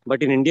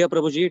 But in India,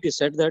 Prabhuji, it is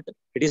said that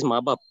it is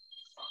Mabap.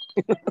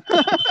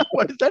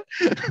 What is that?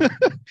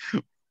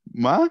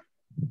 Mabap.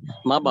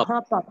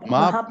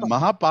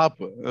 Mahapap.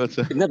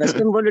 In the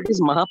Western world, it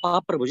is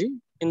Mahapap, Prabhuji.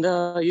 In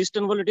the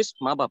Eastern world, it is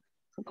Mabap.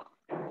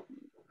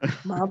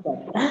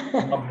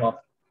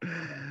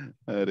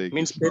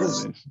 Means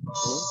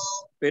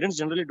parents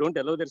generally don't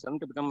allow their son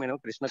to become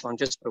Krishna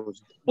conscious,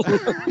 Prabhuji.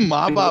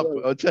 Mabap.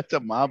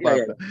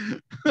 Mabap.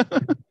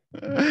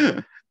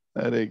 Yeah.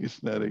 Hare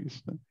Krishna, Hare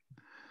Krishna.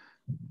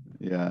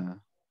 Yeah.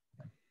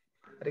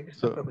 Hare Krishna,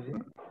 So,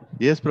 Prabhuji.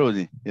 Yes,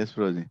 Prabhuji. Yes,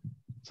 Prabhuji.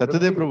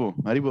 Satyadev Prabhu,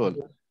 Hari Bol.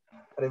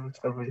 Hare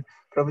Krishna, Prabhuji.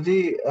 Prabhuji,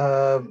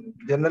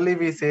 generally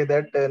we say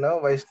that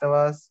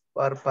Vaishnavas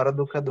are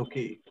paradukha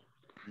dukhi.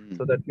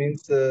 So that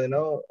means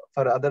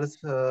for others,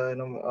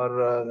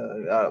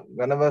 or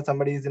whenever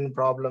somebody is in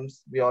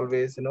problems, we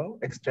always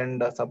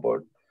extend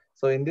support.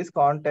 So in this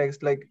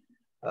context, like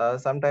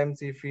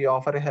sometimes if we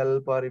offer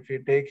help or if we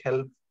take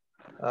help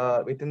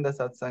within the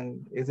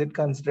satsang, is it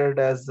considered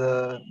as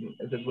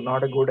is it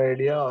not a good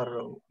idea,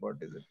 or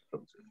what is it?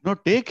 No,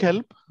 take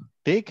help.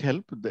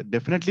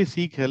 Definitely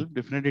seek help.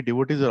 Definitely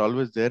devotees are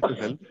always there to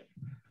help.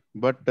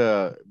 But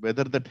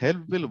whether that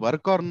help will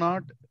work or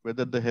not,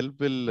 whether the help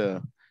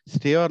will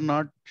stay or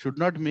not, should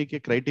not make a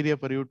criteria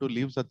for you to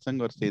leave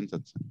satsang or stay in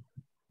satsang.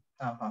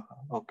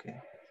 Okay.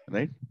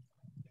 Right?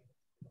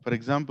 For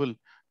example,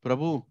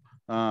 Prabhu,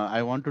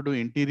 I want to do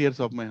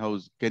interiors of my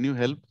house. Can you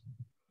help?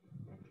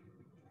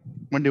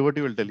 One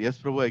devotee will tell, yes,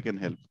 Prabhu, I can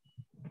help.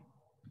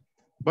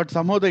 But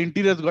somehow the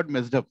interiors got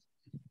messed up.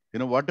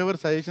 Whatever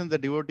suggestions the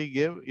devotee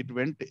gave, it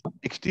went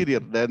exterior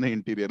than the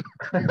interior.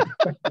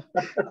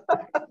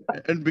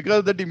 And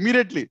because that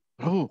immediately,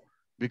 Prabhu,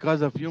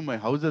 because of you, my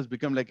house has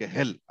become like a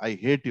hell. I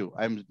hate you.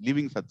 I'm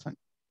leaving satsang.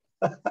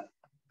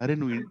 అరే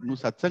నువ్వు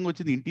సత్సంగ్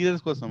వచ్చింది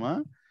interiors కోసమా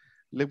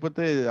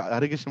లేకపోతే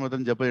హరే కృష్ణ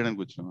మతం జప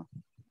చేయడానికి వచ్చినావా?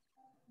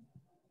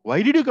 Why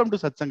did you come to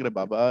satsang రే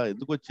బాబా?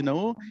 ఎందుకు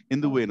వచ్చినావు?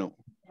 ఎందుకు పోయినావు?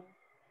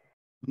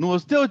 నువ్వు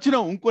వస్తే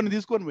వచ్చినావు, ఇంకొని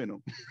తీసుకొని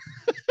పోయినావు.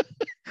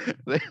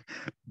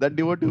 That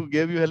devotee who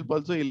gave you help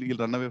also, he'll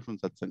run away from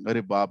satsang.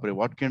 Arey baap re,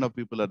 what kind of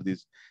people are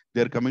these?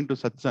 They are coming to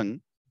satsang,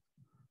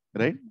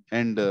 right?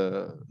 And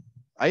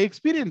I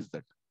experienced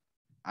that.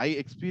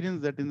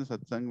 In the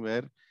satsang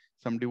where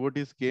some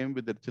devotees came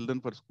with their children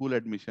for school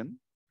admission.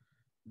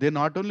 They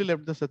not only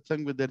left the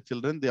satsang with their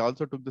children, they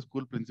also took the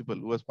school principal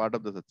who was part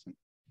of the satsang.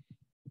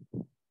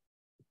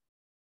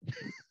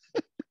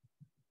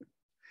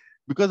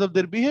 Because of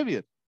their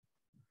behavior.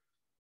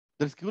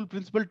 The school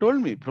principal told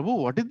me, Prabhu,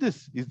 what is this?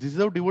 Is this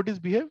how devotees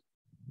behave?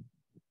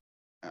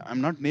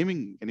 I'm not naming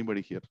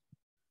anybody here.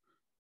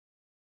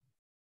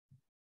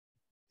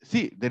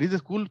 See, there is a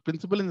school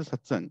principal in the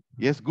satsang.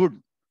 Yes, good.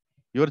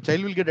 Your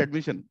child will get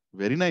admission.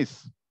 Very nice.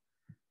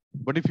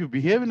 But if you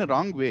behave in a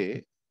wrong way,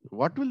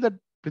 what will that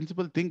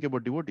principal think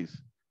about devotees?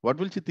 What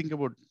will she think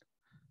about,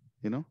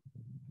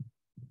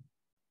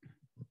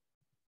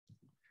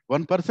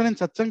 One person in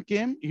satsang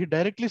came, he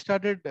directly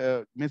started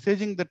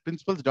messaging that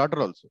principal's daughter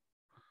also.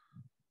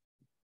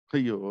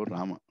 Ayyo,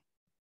 Rama.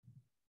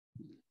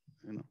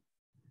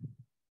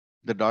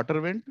 The daughter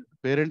went,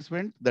 parents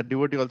went, that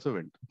devotee also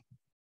went.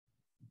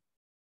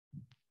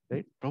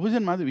 Right? Prabhuji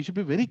and Madhavi, we should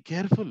be very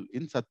careful.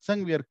 In satsang,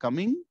 we are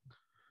coming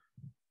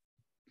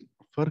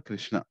for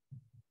Krishna,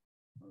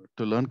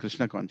 to learn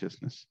Krishna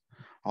consciousness.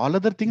 All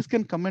other things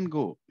can come and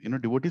go.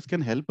 Devotees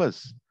can help us.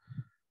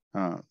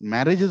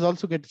 Marriages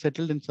also get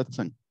settled in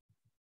satsang.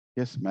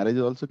 Yes,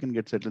 marriages also can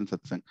get settled in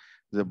satsang.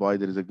 There's a boy,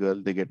 there is a girl,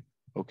 they get,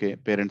 okay,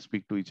 parents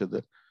speak to each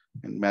other.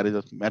 And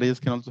marriages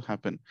can also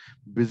happen.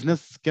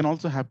 Business can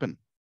also happen.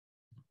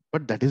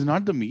 But that is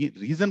not the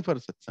reason for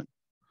satsang.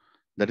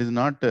 That is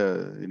not,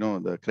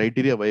 the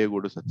criteria why I go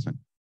to satsang.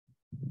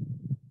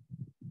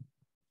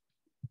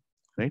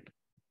 Right?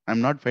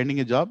 I'm not finding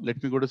a job.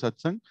 Let me go to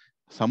satsang.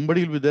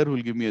 Somebody will be there who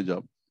will give me a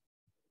job.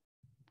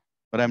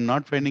 But I'm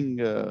not finding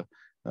a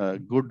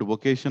good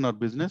vocation or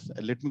business.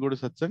 Let me go to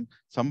satsang.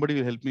 Somebody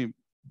will help me,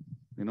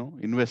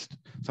 invest.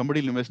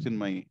 Somebody will invest in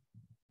my...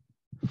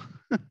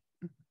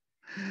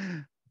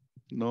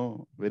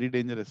 No, very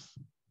dangerous.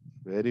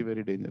 Very,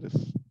 very dangerous.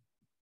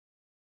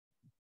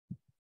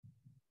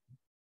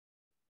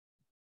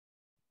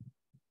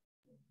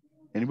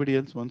 Anybody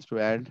else wants to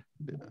add?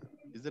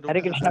 Is that okay?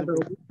 Hare Krishna,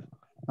 Prabhuji.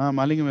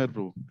 Malingam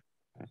Prabhu.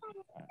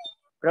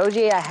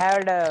 Prabhuji, I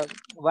had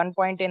one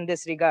point in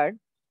this regard.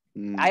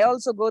 I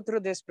also go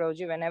through this,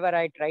 Prabhuji, whenever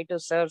I try to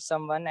serve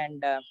someone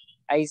and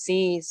I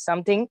see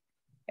something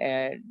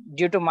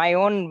due to my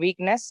own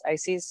weakness, I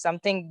see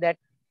something that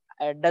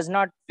does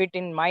not fit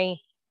in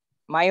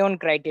my own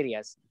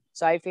criteria.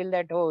 So I feel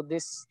that,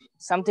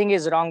 something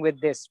is wrong with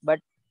this, but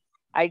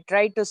I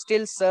try to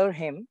still serve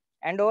him.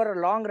 And over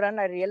a long run,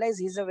 I realize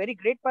he's a very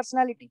great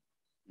personality.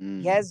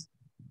 He has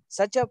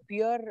such a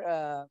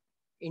pure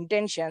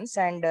intentions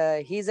and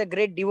he's a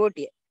great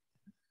devotee.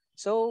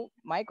 So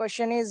my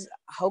question is,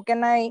 how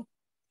can I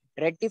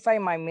rectify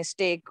my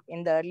mistake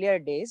in the earlier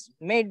days?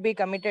 May it be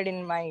committed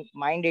in my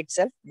mind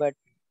itself, but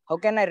how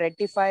can I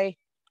rectify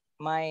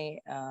my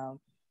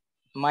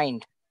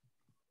mind?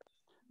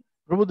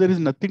 Prabhu, there is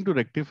nothing to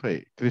rectify.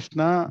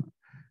 Krishna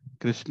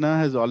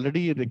has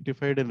already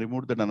rectified and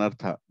removed that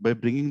anartha by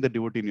bringing the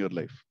devotee in your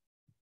life.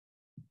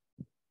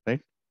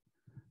 Right?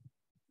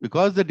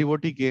 Because the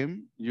devotee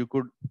came, you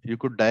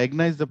could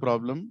diagnose the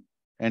problem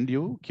and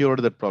you cured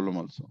that problem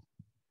also.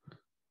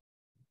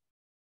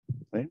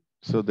 Right?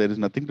 So there is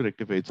nothing to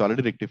rectify. It's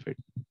already rectified.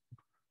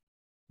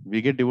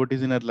 We get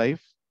devotees in our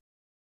life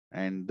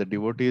and the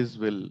devotees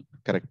will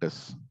correct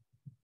us,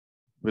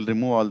 will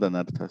remove all the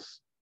anarthas.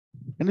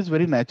 And it's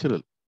very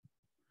natural.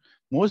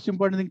 Most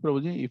important thing,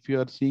 Prabhuji, if you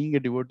are seeing a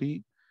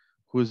devotee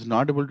who is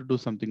not able to do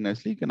something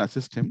nicely, you can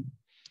assist him.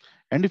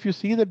 And if you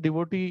see that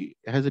devotee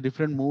has a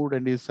different mood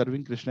and is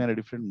serving Krishna in a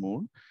different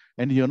mood,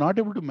 and you're not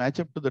able to match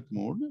up to that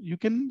mood, you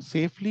can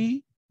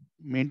safely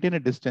maintain a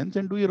distance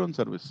and do your own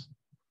service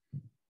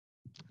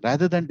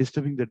rather than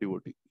disturbing the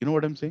devotee. You know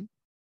what I'm saying?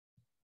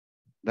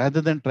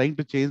 Rather than trying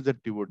to change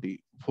that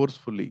devotee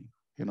forcefully,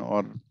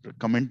 or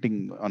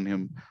commenting on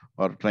him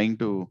or trying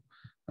to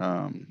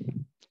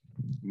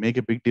make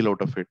a big deal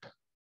out of it.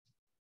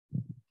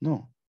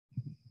 No.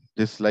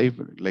 This life,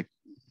 like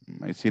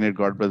my senior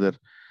god brother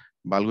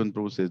Balgund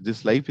Prabhu says,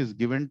 this life is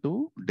given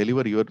to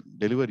deliver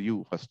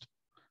you first,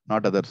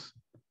 not others.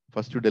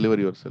 First you deliver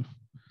yourself.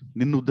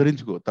 Ninnu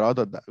uddharinchuko,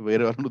 tarvata vere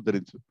varanu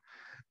uddharinchu.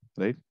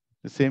 Right?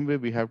 The same way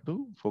we have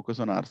to focus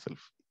on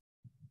ourselves.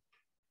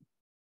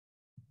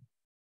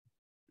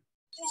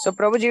 So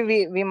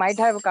Prabhuji, we might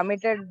have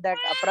committed that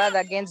aparadha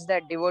against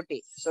that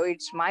devotee. So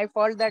it's my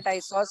fault that I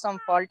saw some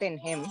fault in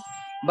him.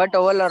 But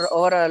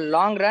over a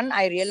long run,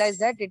 I realized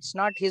that it's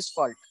not his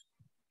fault.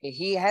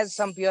 he has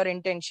some pure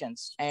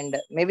intentions, and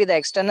maybe the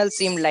external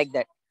seemed like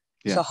that.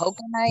 Yeah. So how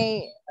can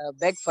I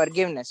beg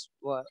forgiveness?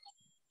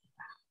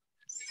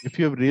 If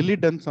you have really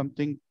done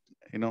something,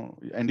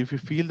 and if you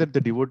feel that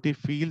the devotee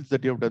feels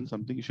that you have done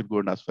something, you should go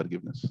and ask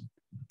forgiveness.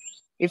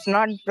 If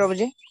not,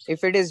 Prabhuji,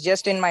 if it is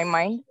just in my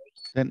mind,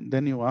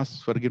 then you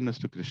ask forgiveness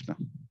to Krishna.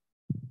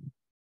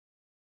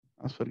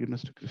 Ask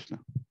forgiveness to Krishna.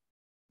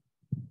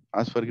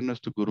 Ask forgiveness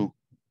to Guru.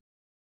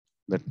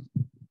 That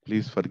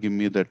please forgive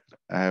me that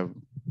I have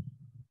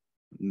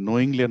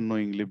knowingly or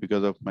unknowingly,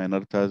 because of my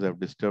anarthas, I have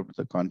disturbed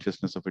the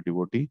consciousness of a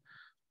devotee,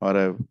 or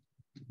I have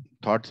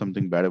thought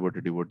something bad about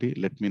a devotee.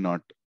 Let me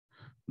not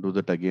do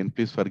that again.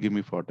 Please forgive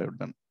me for what I have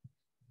done.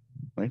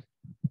 Right?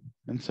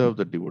 And serve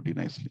the devotee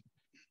nicely.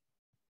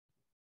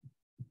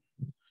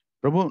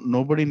 Prabhu,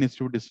 nobody needs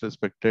to be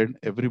disrespected.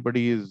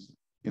 Everybody is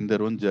in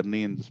their own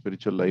journey in the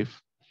spiritual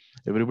life.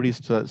 Everybody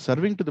is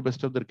serving to the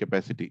best of their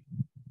capacity.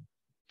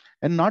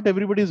 And not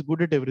everybody is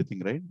good at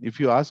everything, right? If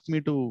you ask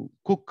me to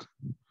cook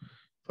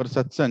for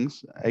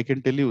satsangs, I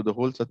can tell you the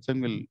whole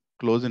satsang will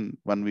close in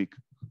 1 week.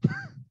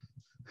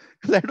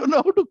 Because I don't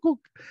know how to cook.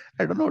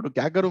 I don't know how to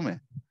kya karu main?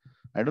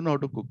 I don't know how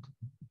to cook.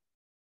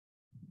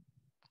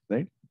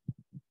 Right?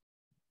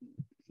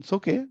 It's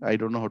okay. I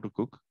don't know how to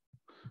cook.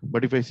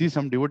 But if I see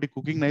some devotee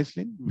cooking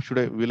nicely,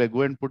 will I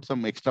go and put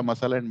some extra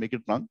masala and make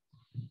it wrong?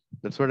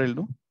 That's what I'll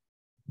do.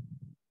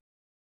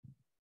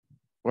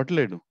 What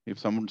will I do? If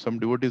some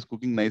devotee is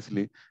cooking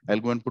nicely, I'll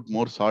go and put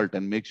more salt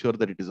and make sure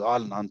that it is all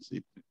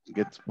nonsense. It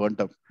gets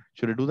burnt up.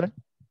 Should I do that?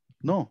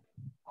 No.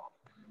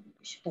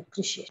 We should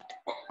appreciate.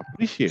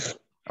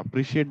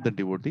 Appreciate the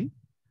devotee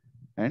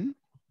and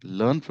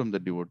learn from the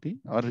devotee,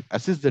 or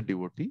assist the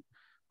devotee,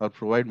 or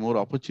provide more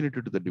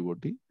opportunity to the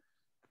devotee.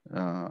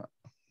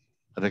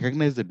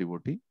 Recognize the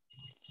devotee.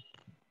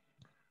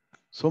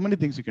 So many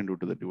things you can do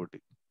to the devotee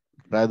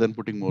rather than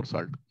putting more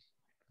salt.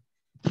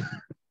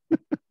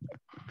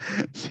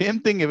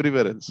 Same thing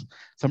everywhere else.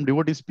 Some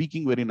devotee is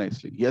speaking very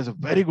nicely. He has a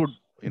very good,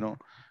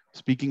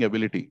 speaking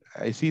ability.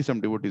 I see some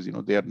devotees,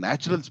 they are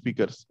natural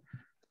speakers.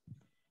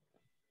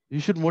 You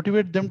should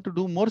motivate them to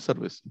do more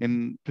service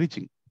in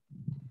preaching.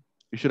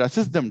 You should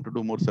assist them to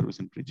do more service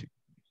in preaching.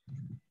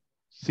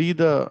 See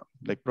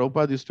like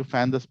Prabhupada used to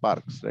fan the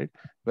sparks, right?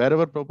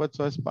 Wherever Prabhupada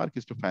saw a spark, he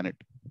used to fan it.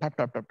 Tap,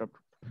 tap, tap, tap.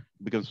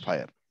 Becomes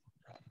fire,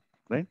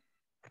 right?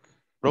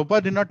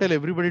 Prabhupada did not tell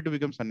everybody to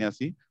become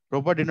sannyasi.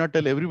 Prabhupada did not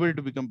tell everybody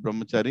to become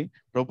brahmachari.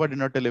 Prabhupada did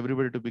not tell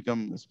everybody to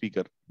become a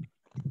speaker.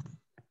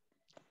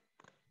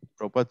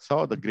 Prabhupada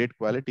saw the great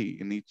quality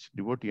in each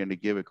devotee and he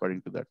gave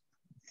according to that.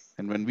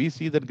 And when we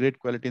see that great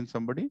quality in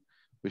somebody,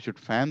 we should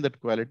fan that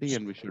quality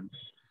and we should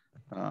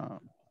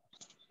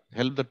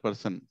help that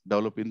person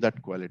develop in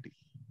that quality.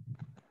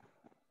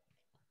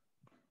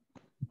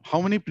 How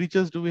many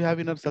preachers do we have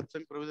in our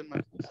satsang, Provision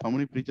Masters? How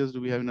many preachers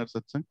do we have in our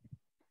satsang?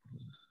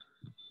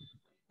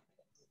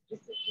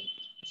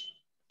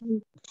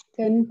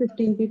 10,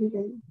 15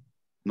 people.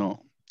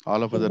 No,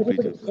 all of other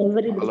preachers.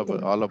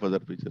 All of other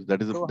preachers.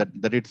 That is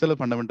that itself a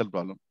fundamental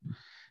problem.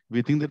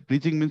 We think that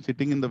preaching means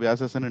sitting in the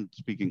Vyasasana and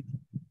speaking.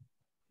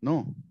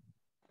 No,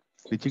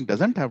 preaching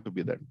doesn't have to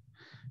be that.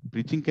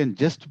 Preaching can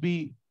just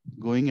be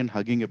going and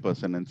hugging a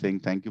person and saying,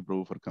 thank you,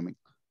 Prabhu, for coming.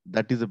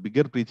 That is a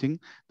bigger preaching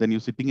than you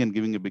sitting and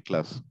giving a big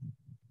class.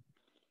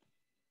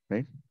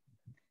 Right?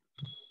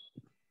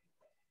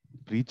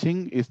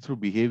 Preaching is through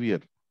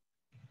behavior.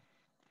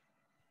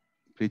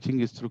 Preaching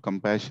is through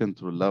compassion,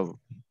 through love.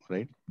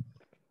 Right?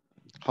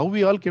 How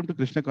we all came to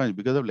Krishna consciousness?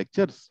 Because of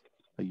lectures.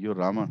 Ayyo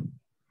Rama.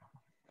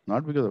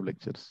 Not because of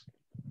lectures.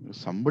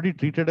 Somebody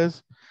treated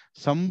us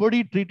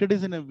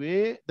in a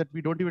way that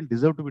we don't even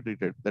deserve to be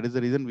treated. That is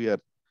the reason we are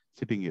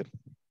sitting here.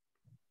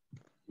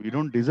 We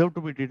don't deserve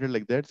to be treated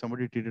like that.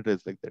 Somebody treated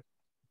us like that.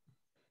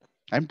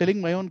 I'm telling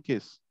my own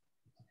case.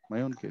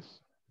 My own case.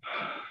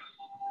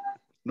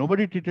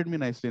 Nobody treated me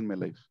nicely in my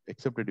life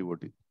except a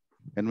devotee.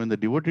 And when the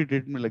devotee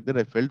treated me like that,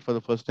 I felt for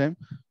the first time,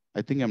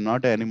 I think I'm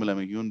not an animal, I'm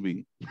a human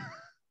being.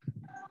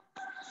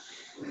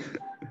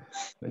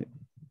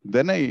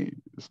 Then I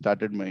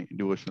started my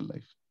devotional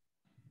life.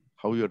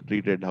 How you're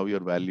treated, how you're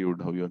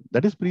valued,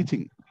 that is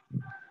preaching.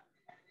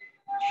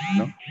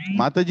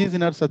 Matajis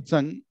in our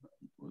satsang,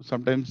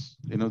 sometimes,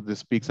 they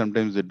speak,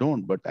 sometimes they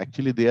don't, but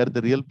actually they are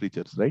the real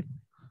preachers, right?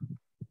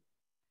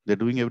 They're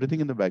doing everything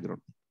in the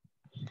background.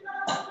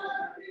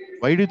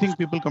 Why do you think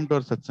people come to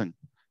our satsang?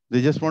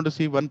 They just want to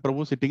see one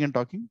Prabhu sitting and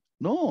talking?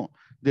 No,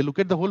 they look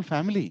at the whole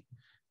family.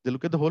 They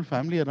look at the whole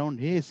family around.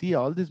 Hey, see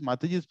all these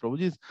Matajis,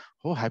 Prabhujis,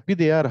 how happy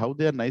they are, how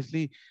they are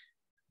nicely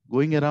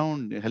going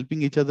around,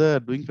 helping each other,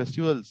 doing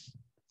festivals.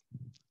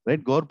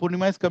 Right? Gaur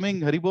Purnima is coming.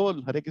 Hari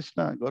Bol, Hare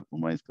Krishna. Gaur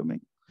Purnima is coming.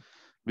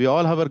 We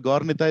all have our Gaur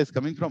Nitai is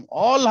coming from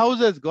all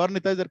houses. Gaur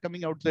Nitais are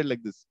coming outside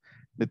like this.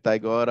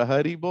 Nitai Gaur,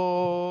 Hari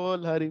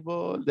Bol, Hari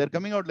Bol. They're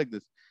coming out like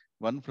this.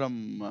 One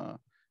from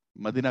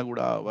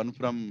Madinaguda, one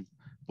from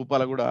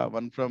Pupalaguda,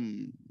 one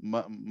from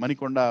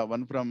Manikonda,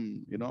 one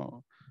from,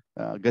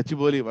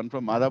 Gachibowli, one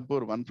from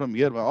Madhapur, one from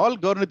here. All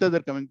Gaur Nitais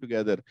are coming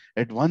together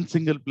at one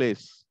single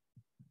place.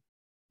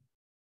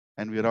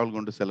 And we are all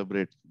going to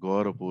celebrate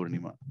Gaur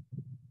Purnima.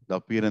 the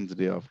appearance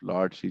day of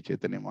Lord Sri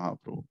Chaitanya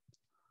Mahaprabhu,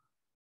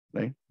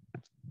 right?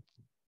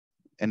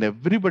 And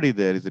everybody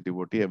there is a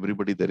devotee,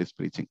 everybody there is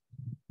preaching.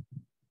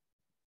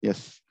 Yes,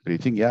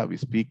 preaching, yeah, we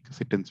speak,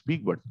 sit and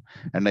speak, but,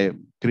 and I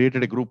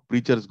created a group,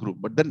 preachers group,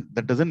 but then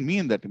that doesn't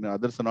mean that,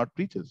 others are not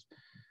preachers.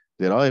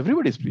 There are,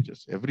 everybody's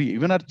preachers.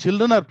 Even our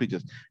children are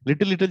preachers.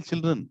 Little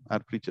children are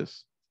preachers,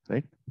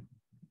 right?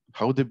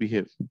 How they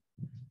behave.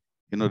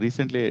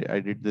 Recently I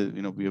did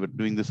we were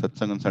doing the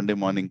satsang on Sunday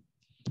morning.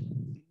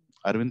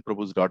 Arvind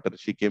Prabhu's daughter,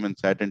 she came and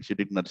sat and she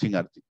did Narsing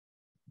Arti,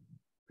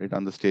 right,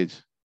 on the stage.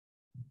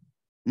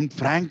 And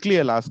frankly,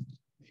 I'll ask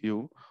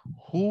you,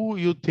 who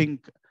you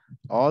think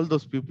all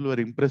those people were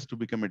impressed to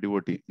become a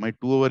devotee? My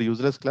 2-hour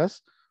useless class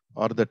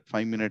or that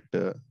 5-minute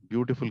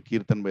beautiful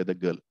kirtan by the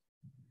girl?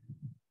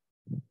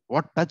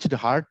 What touched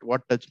heart?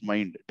 What touched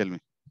mind? Tell me.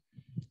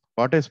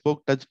 What I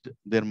spoke touched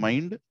their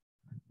mind.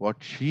 What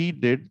she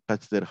did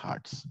touched their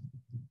hearts.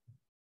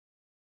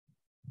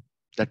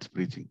 That's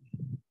preaching.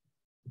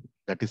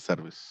 That is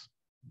service.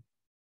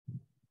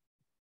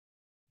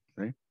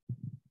 Right?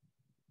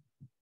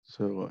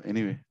 So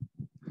anyway,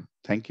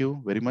 thank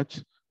you very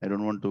much. I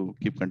don't want to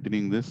keep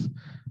continuing this.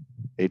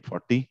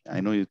 8:40.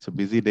 I know it's a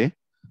busy day.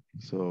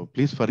 So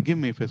please forgive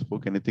me if I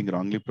spoke anything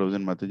wrongly, Prabhuji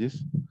and Matajis.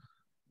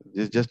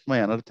 It's just my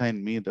anartha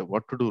in me, that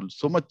what to do.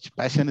 So much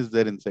passion is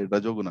there inside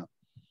Rajoguna.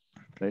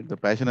 Right? The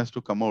passion has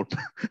to come out.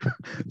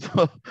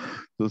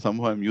 so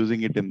somehow I'm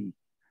using it in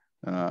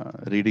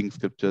reading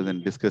scriptures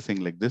and discussing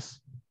like this.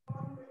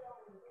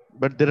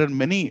 But there are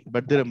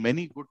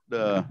many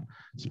good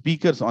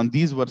speakers on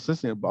these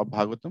verses of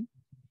Bhagavatam.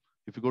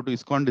 If you go to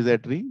ISKCON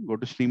Desiratory, go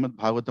to Srimad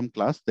Bhagavatam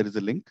class, there is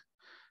a link,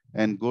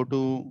 and go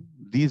to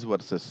these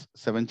verses,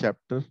 7th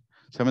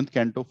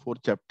canto,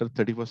 4th chapter,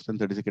 31st and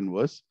 32nd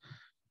verse.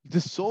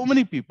 There's so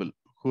many people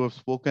who have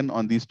spoken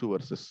on these 2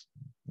 verses,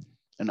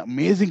 and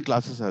amazing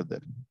classes are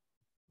there,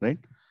 right?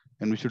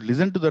 And we should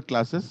listen to the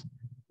classes,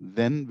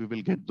 then we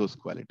will get those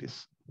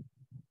qualities,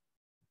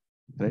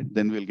 right?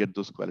 Then we'll get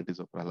those qualities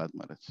of Prahalad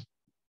Maharaj.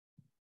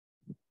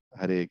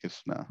 Hare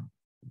Krishna.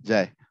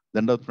 Jai.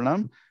 Dandavat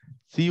Pranam.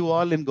 See you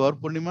all in Gaur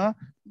Purnima.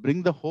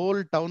 Bring the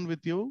whole town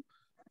with you.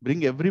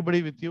 Bring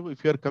everybody with you.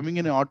 If you are coming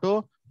in an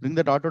auto, bring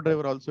that auto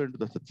driver also into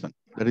the satsang.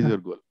 That is your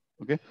goal.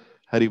 Okay?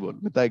 Hari Bol.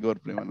 Vitai Gaur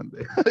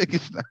Premanande. Hare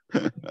Krishna.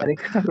 Hare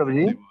Krishna,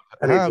 Prabhuji.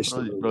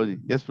 Prabhuji.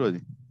 Yes,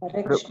 Prabhuji.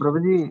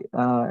 Prabhuji,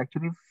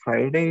 actually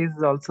Friday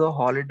is also a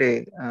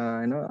holiday.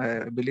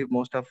 I believe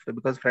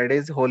because Friday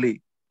is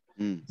holy.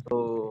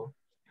 So,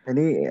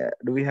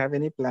 do we have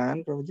any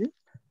plan, Prabhuji?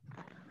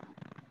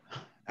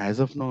 As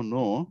of now,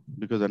 no,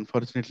 because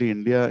unfortunately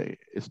India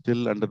is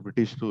still under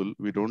British rule.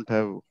 We don't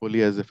have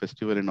Holi as a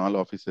festival in all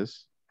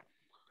offices,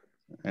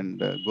 and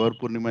Gaur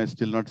Purnima is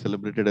still not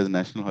celebrated as a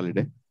national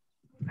holiday.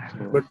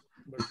 So, but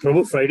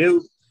Prabhu, Friday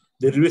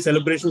there will be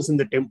celebrations in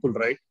the temple,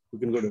 right? You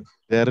can go to.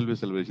 There will be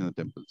celebration in the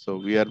temple.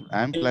 So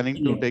I'm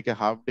planning to take a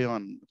half day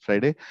on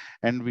Friday,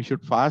 and we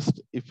should fast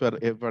if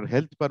our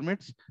health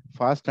permits.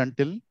 Fast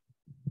until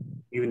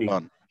evening.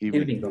 Dawn,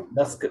 Evening.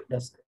 Dusk.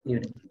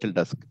 Evening. Till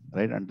dusk,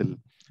 right?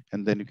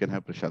 And then you can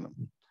have prasadam.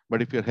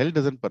 But if your health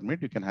doesn't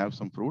permit, you can have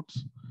some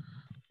fruits.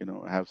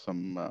 Have some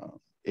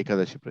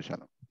Ekadashi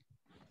prasadam.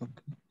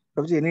 Okay.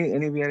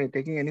 Prabhuji, we are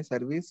taking any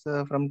service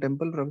from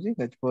temple, Prabhuji?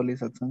 Gachibowli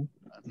Satsang?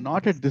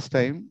 Not at this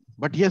time,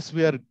 but yes,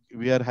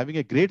 we are having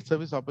a great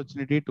service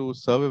opportunity to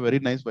serve a very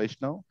nice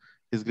Vaishnav,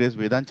 His Grace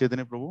Vedant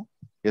Chaitanya Prabhu.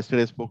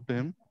 Yesterday I spoke to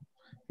him.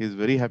 He is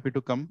very happy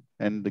to come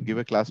and give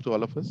a class to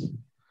all of us.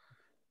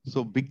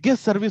 So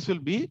biggest service will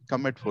be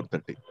come at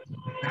 4:30.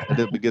 That is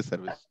the biggest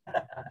service.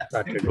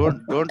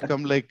 Don't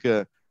come like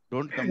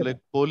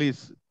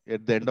police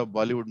at the end of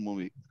Bollywood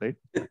movie, right?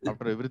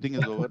 After everything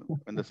is over,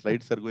 when the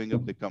slides are going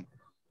up, they come.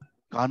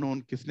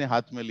 Kanun, kisne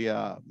haath mein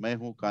liya? Main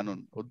hu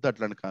kanun. Udda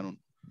atlan kanun.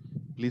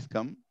 Please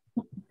come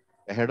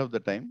ahead of the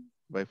time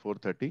by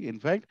 4:30. In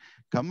fact,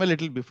 come a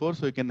little before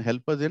so you can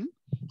help us in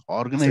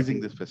organizing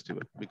this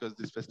festival, because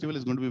this festival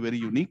is going to be very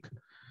unique.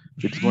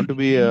 It's going to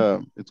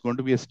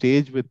be a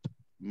stage with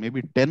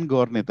maybe 10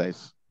 Gaur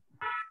Netais,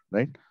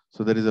 right?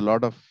 So there is a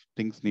lot of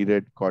things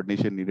needed,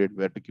 coordination needed,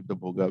 where to keep the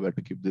bhoga, where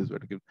to keep this, where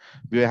to keep.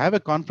 We have a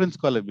conference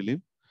call, I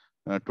believe,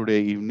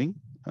 today evening.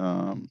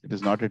 It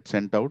is not yet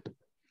sent out.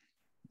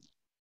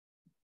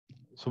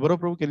 Subhara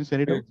Prabhu, can you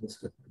send it out?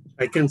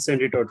 I can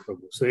send it out,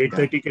 Prabhu. So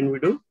 8:30 can we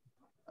do?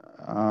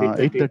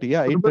 8:30,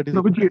 yeah. 8:30.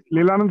 Prabhuji,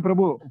 Lilananda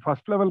Prabhu,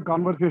 first level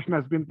conversation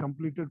has been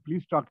completed.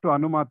 Please talk to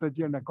Anu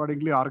Mataji and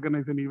accordingly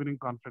organize an evening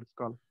conference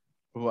call.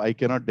 Oh, I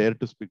cannot dare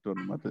to speak to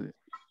Anu Mataji.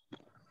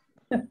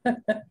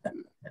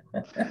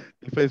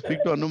 If I speak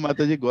to Anu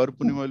Mataji, Gaur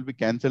Purnima will be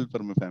cancelled for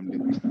my family.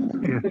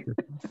 Yes.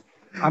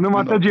 Anu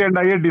Mataji and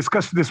I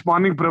discussed this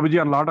morning, Prabhuji,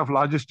 on a lot of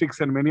logistics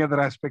and many other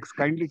aspects.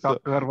 Kindly talk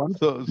to her once.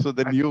 So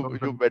then you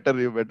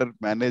better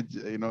manage,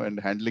 and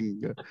handling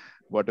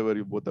whatever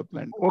you both have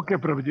planned. Okay,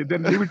 Prabhuji,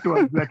 then leave it to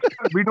us.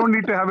 We don't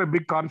need to have a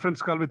big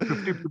conference call with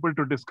 50 people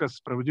to discuss,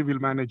 Prabhuji. We'll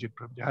manage it,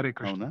 Prabhuji. Hare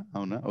Krishna.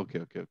 Avuna?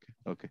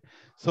 Okay.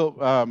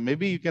 So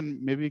maybe you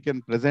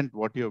can present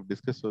what you have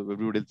discussed, so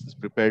everybody else is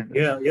prepared.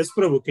 Yeah, yes,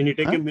 Prabhu. Can you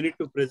take a minute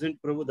to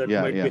present, Prabhu? That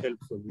might be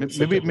helpful.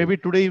 Maybe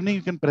today evening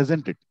you can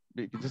present it.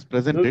 You can just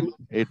present it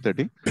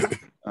 8:30.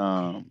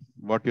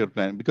 What you're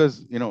planning,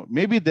 because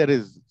maybe there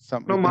is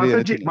some. No,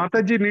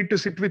 Mataji need to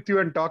sit with you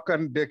and talk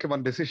and take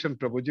one decision,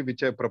 Prabhuji,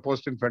 which I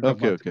proposed in front of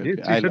Mataji. Okay.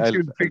 She said she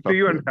will speak to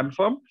you and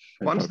confirm.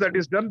 I'll Once that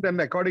is done, then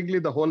accordingly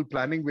the whole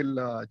planning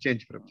will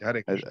change, Prabhuji.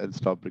 Hare Krishna. I'll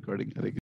stop recording. Hare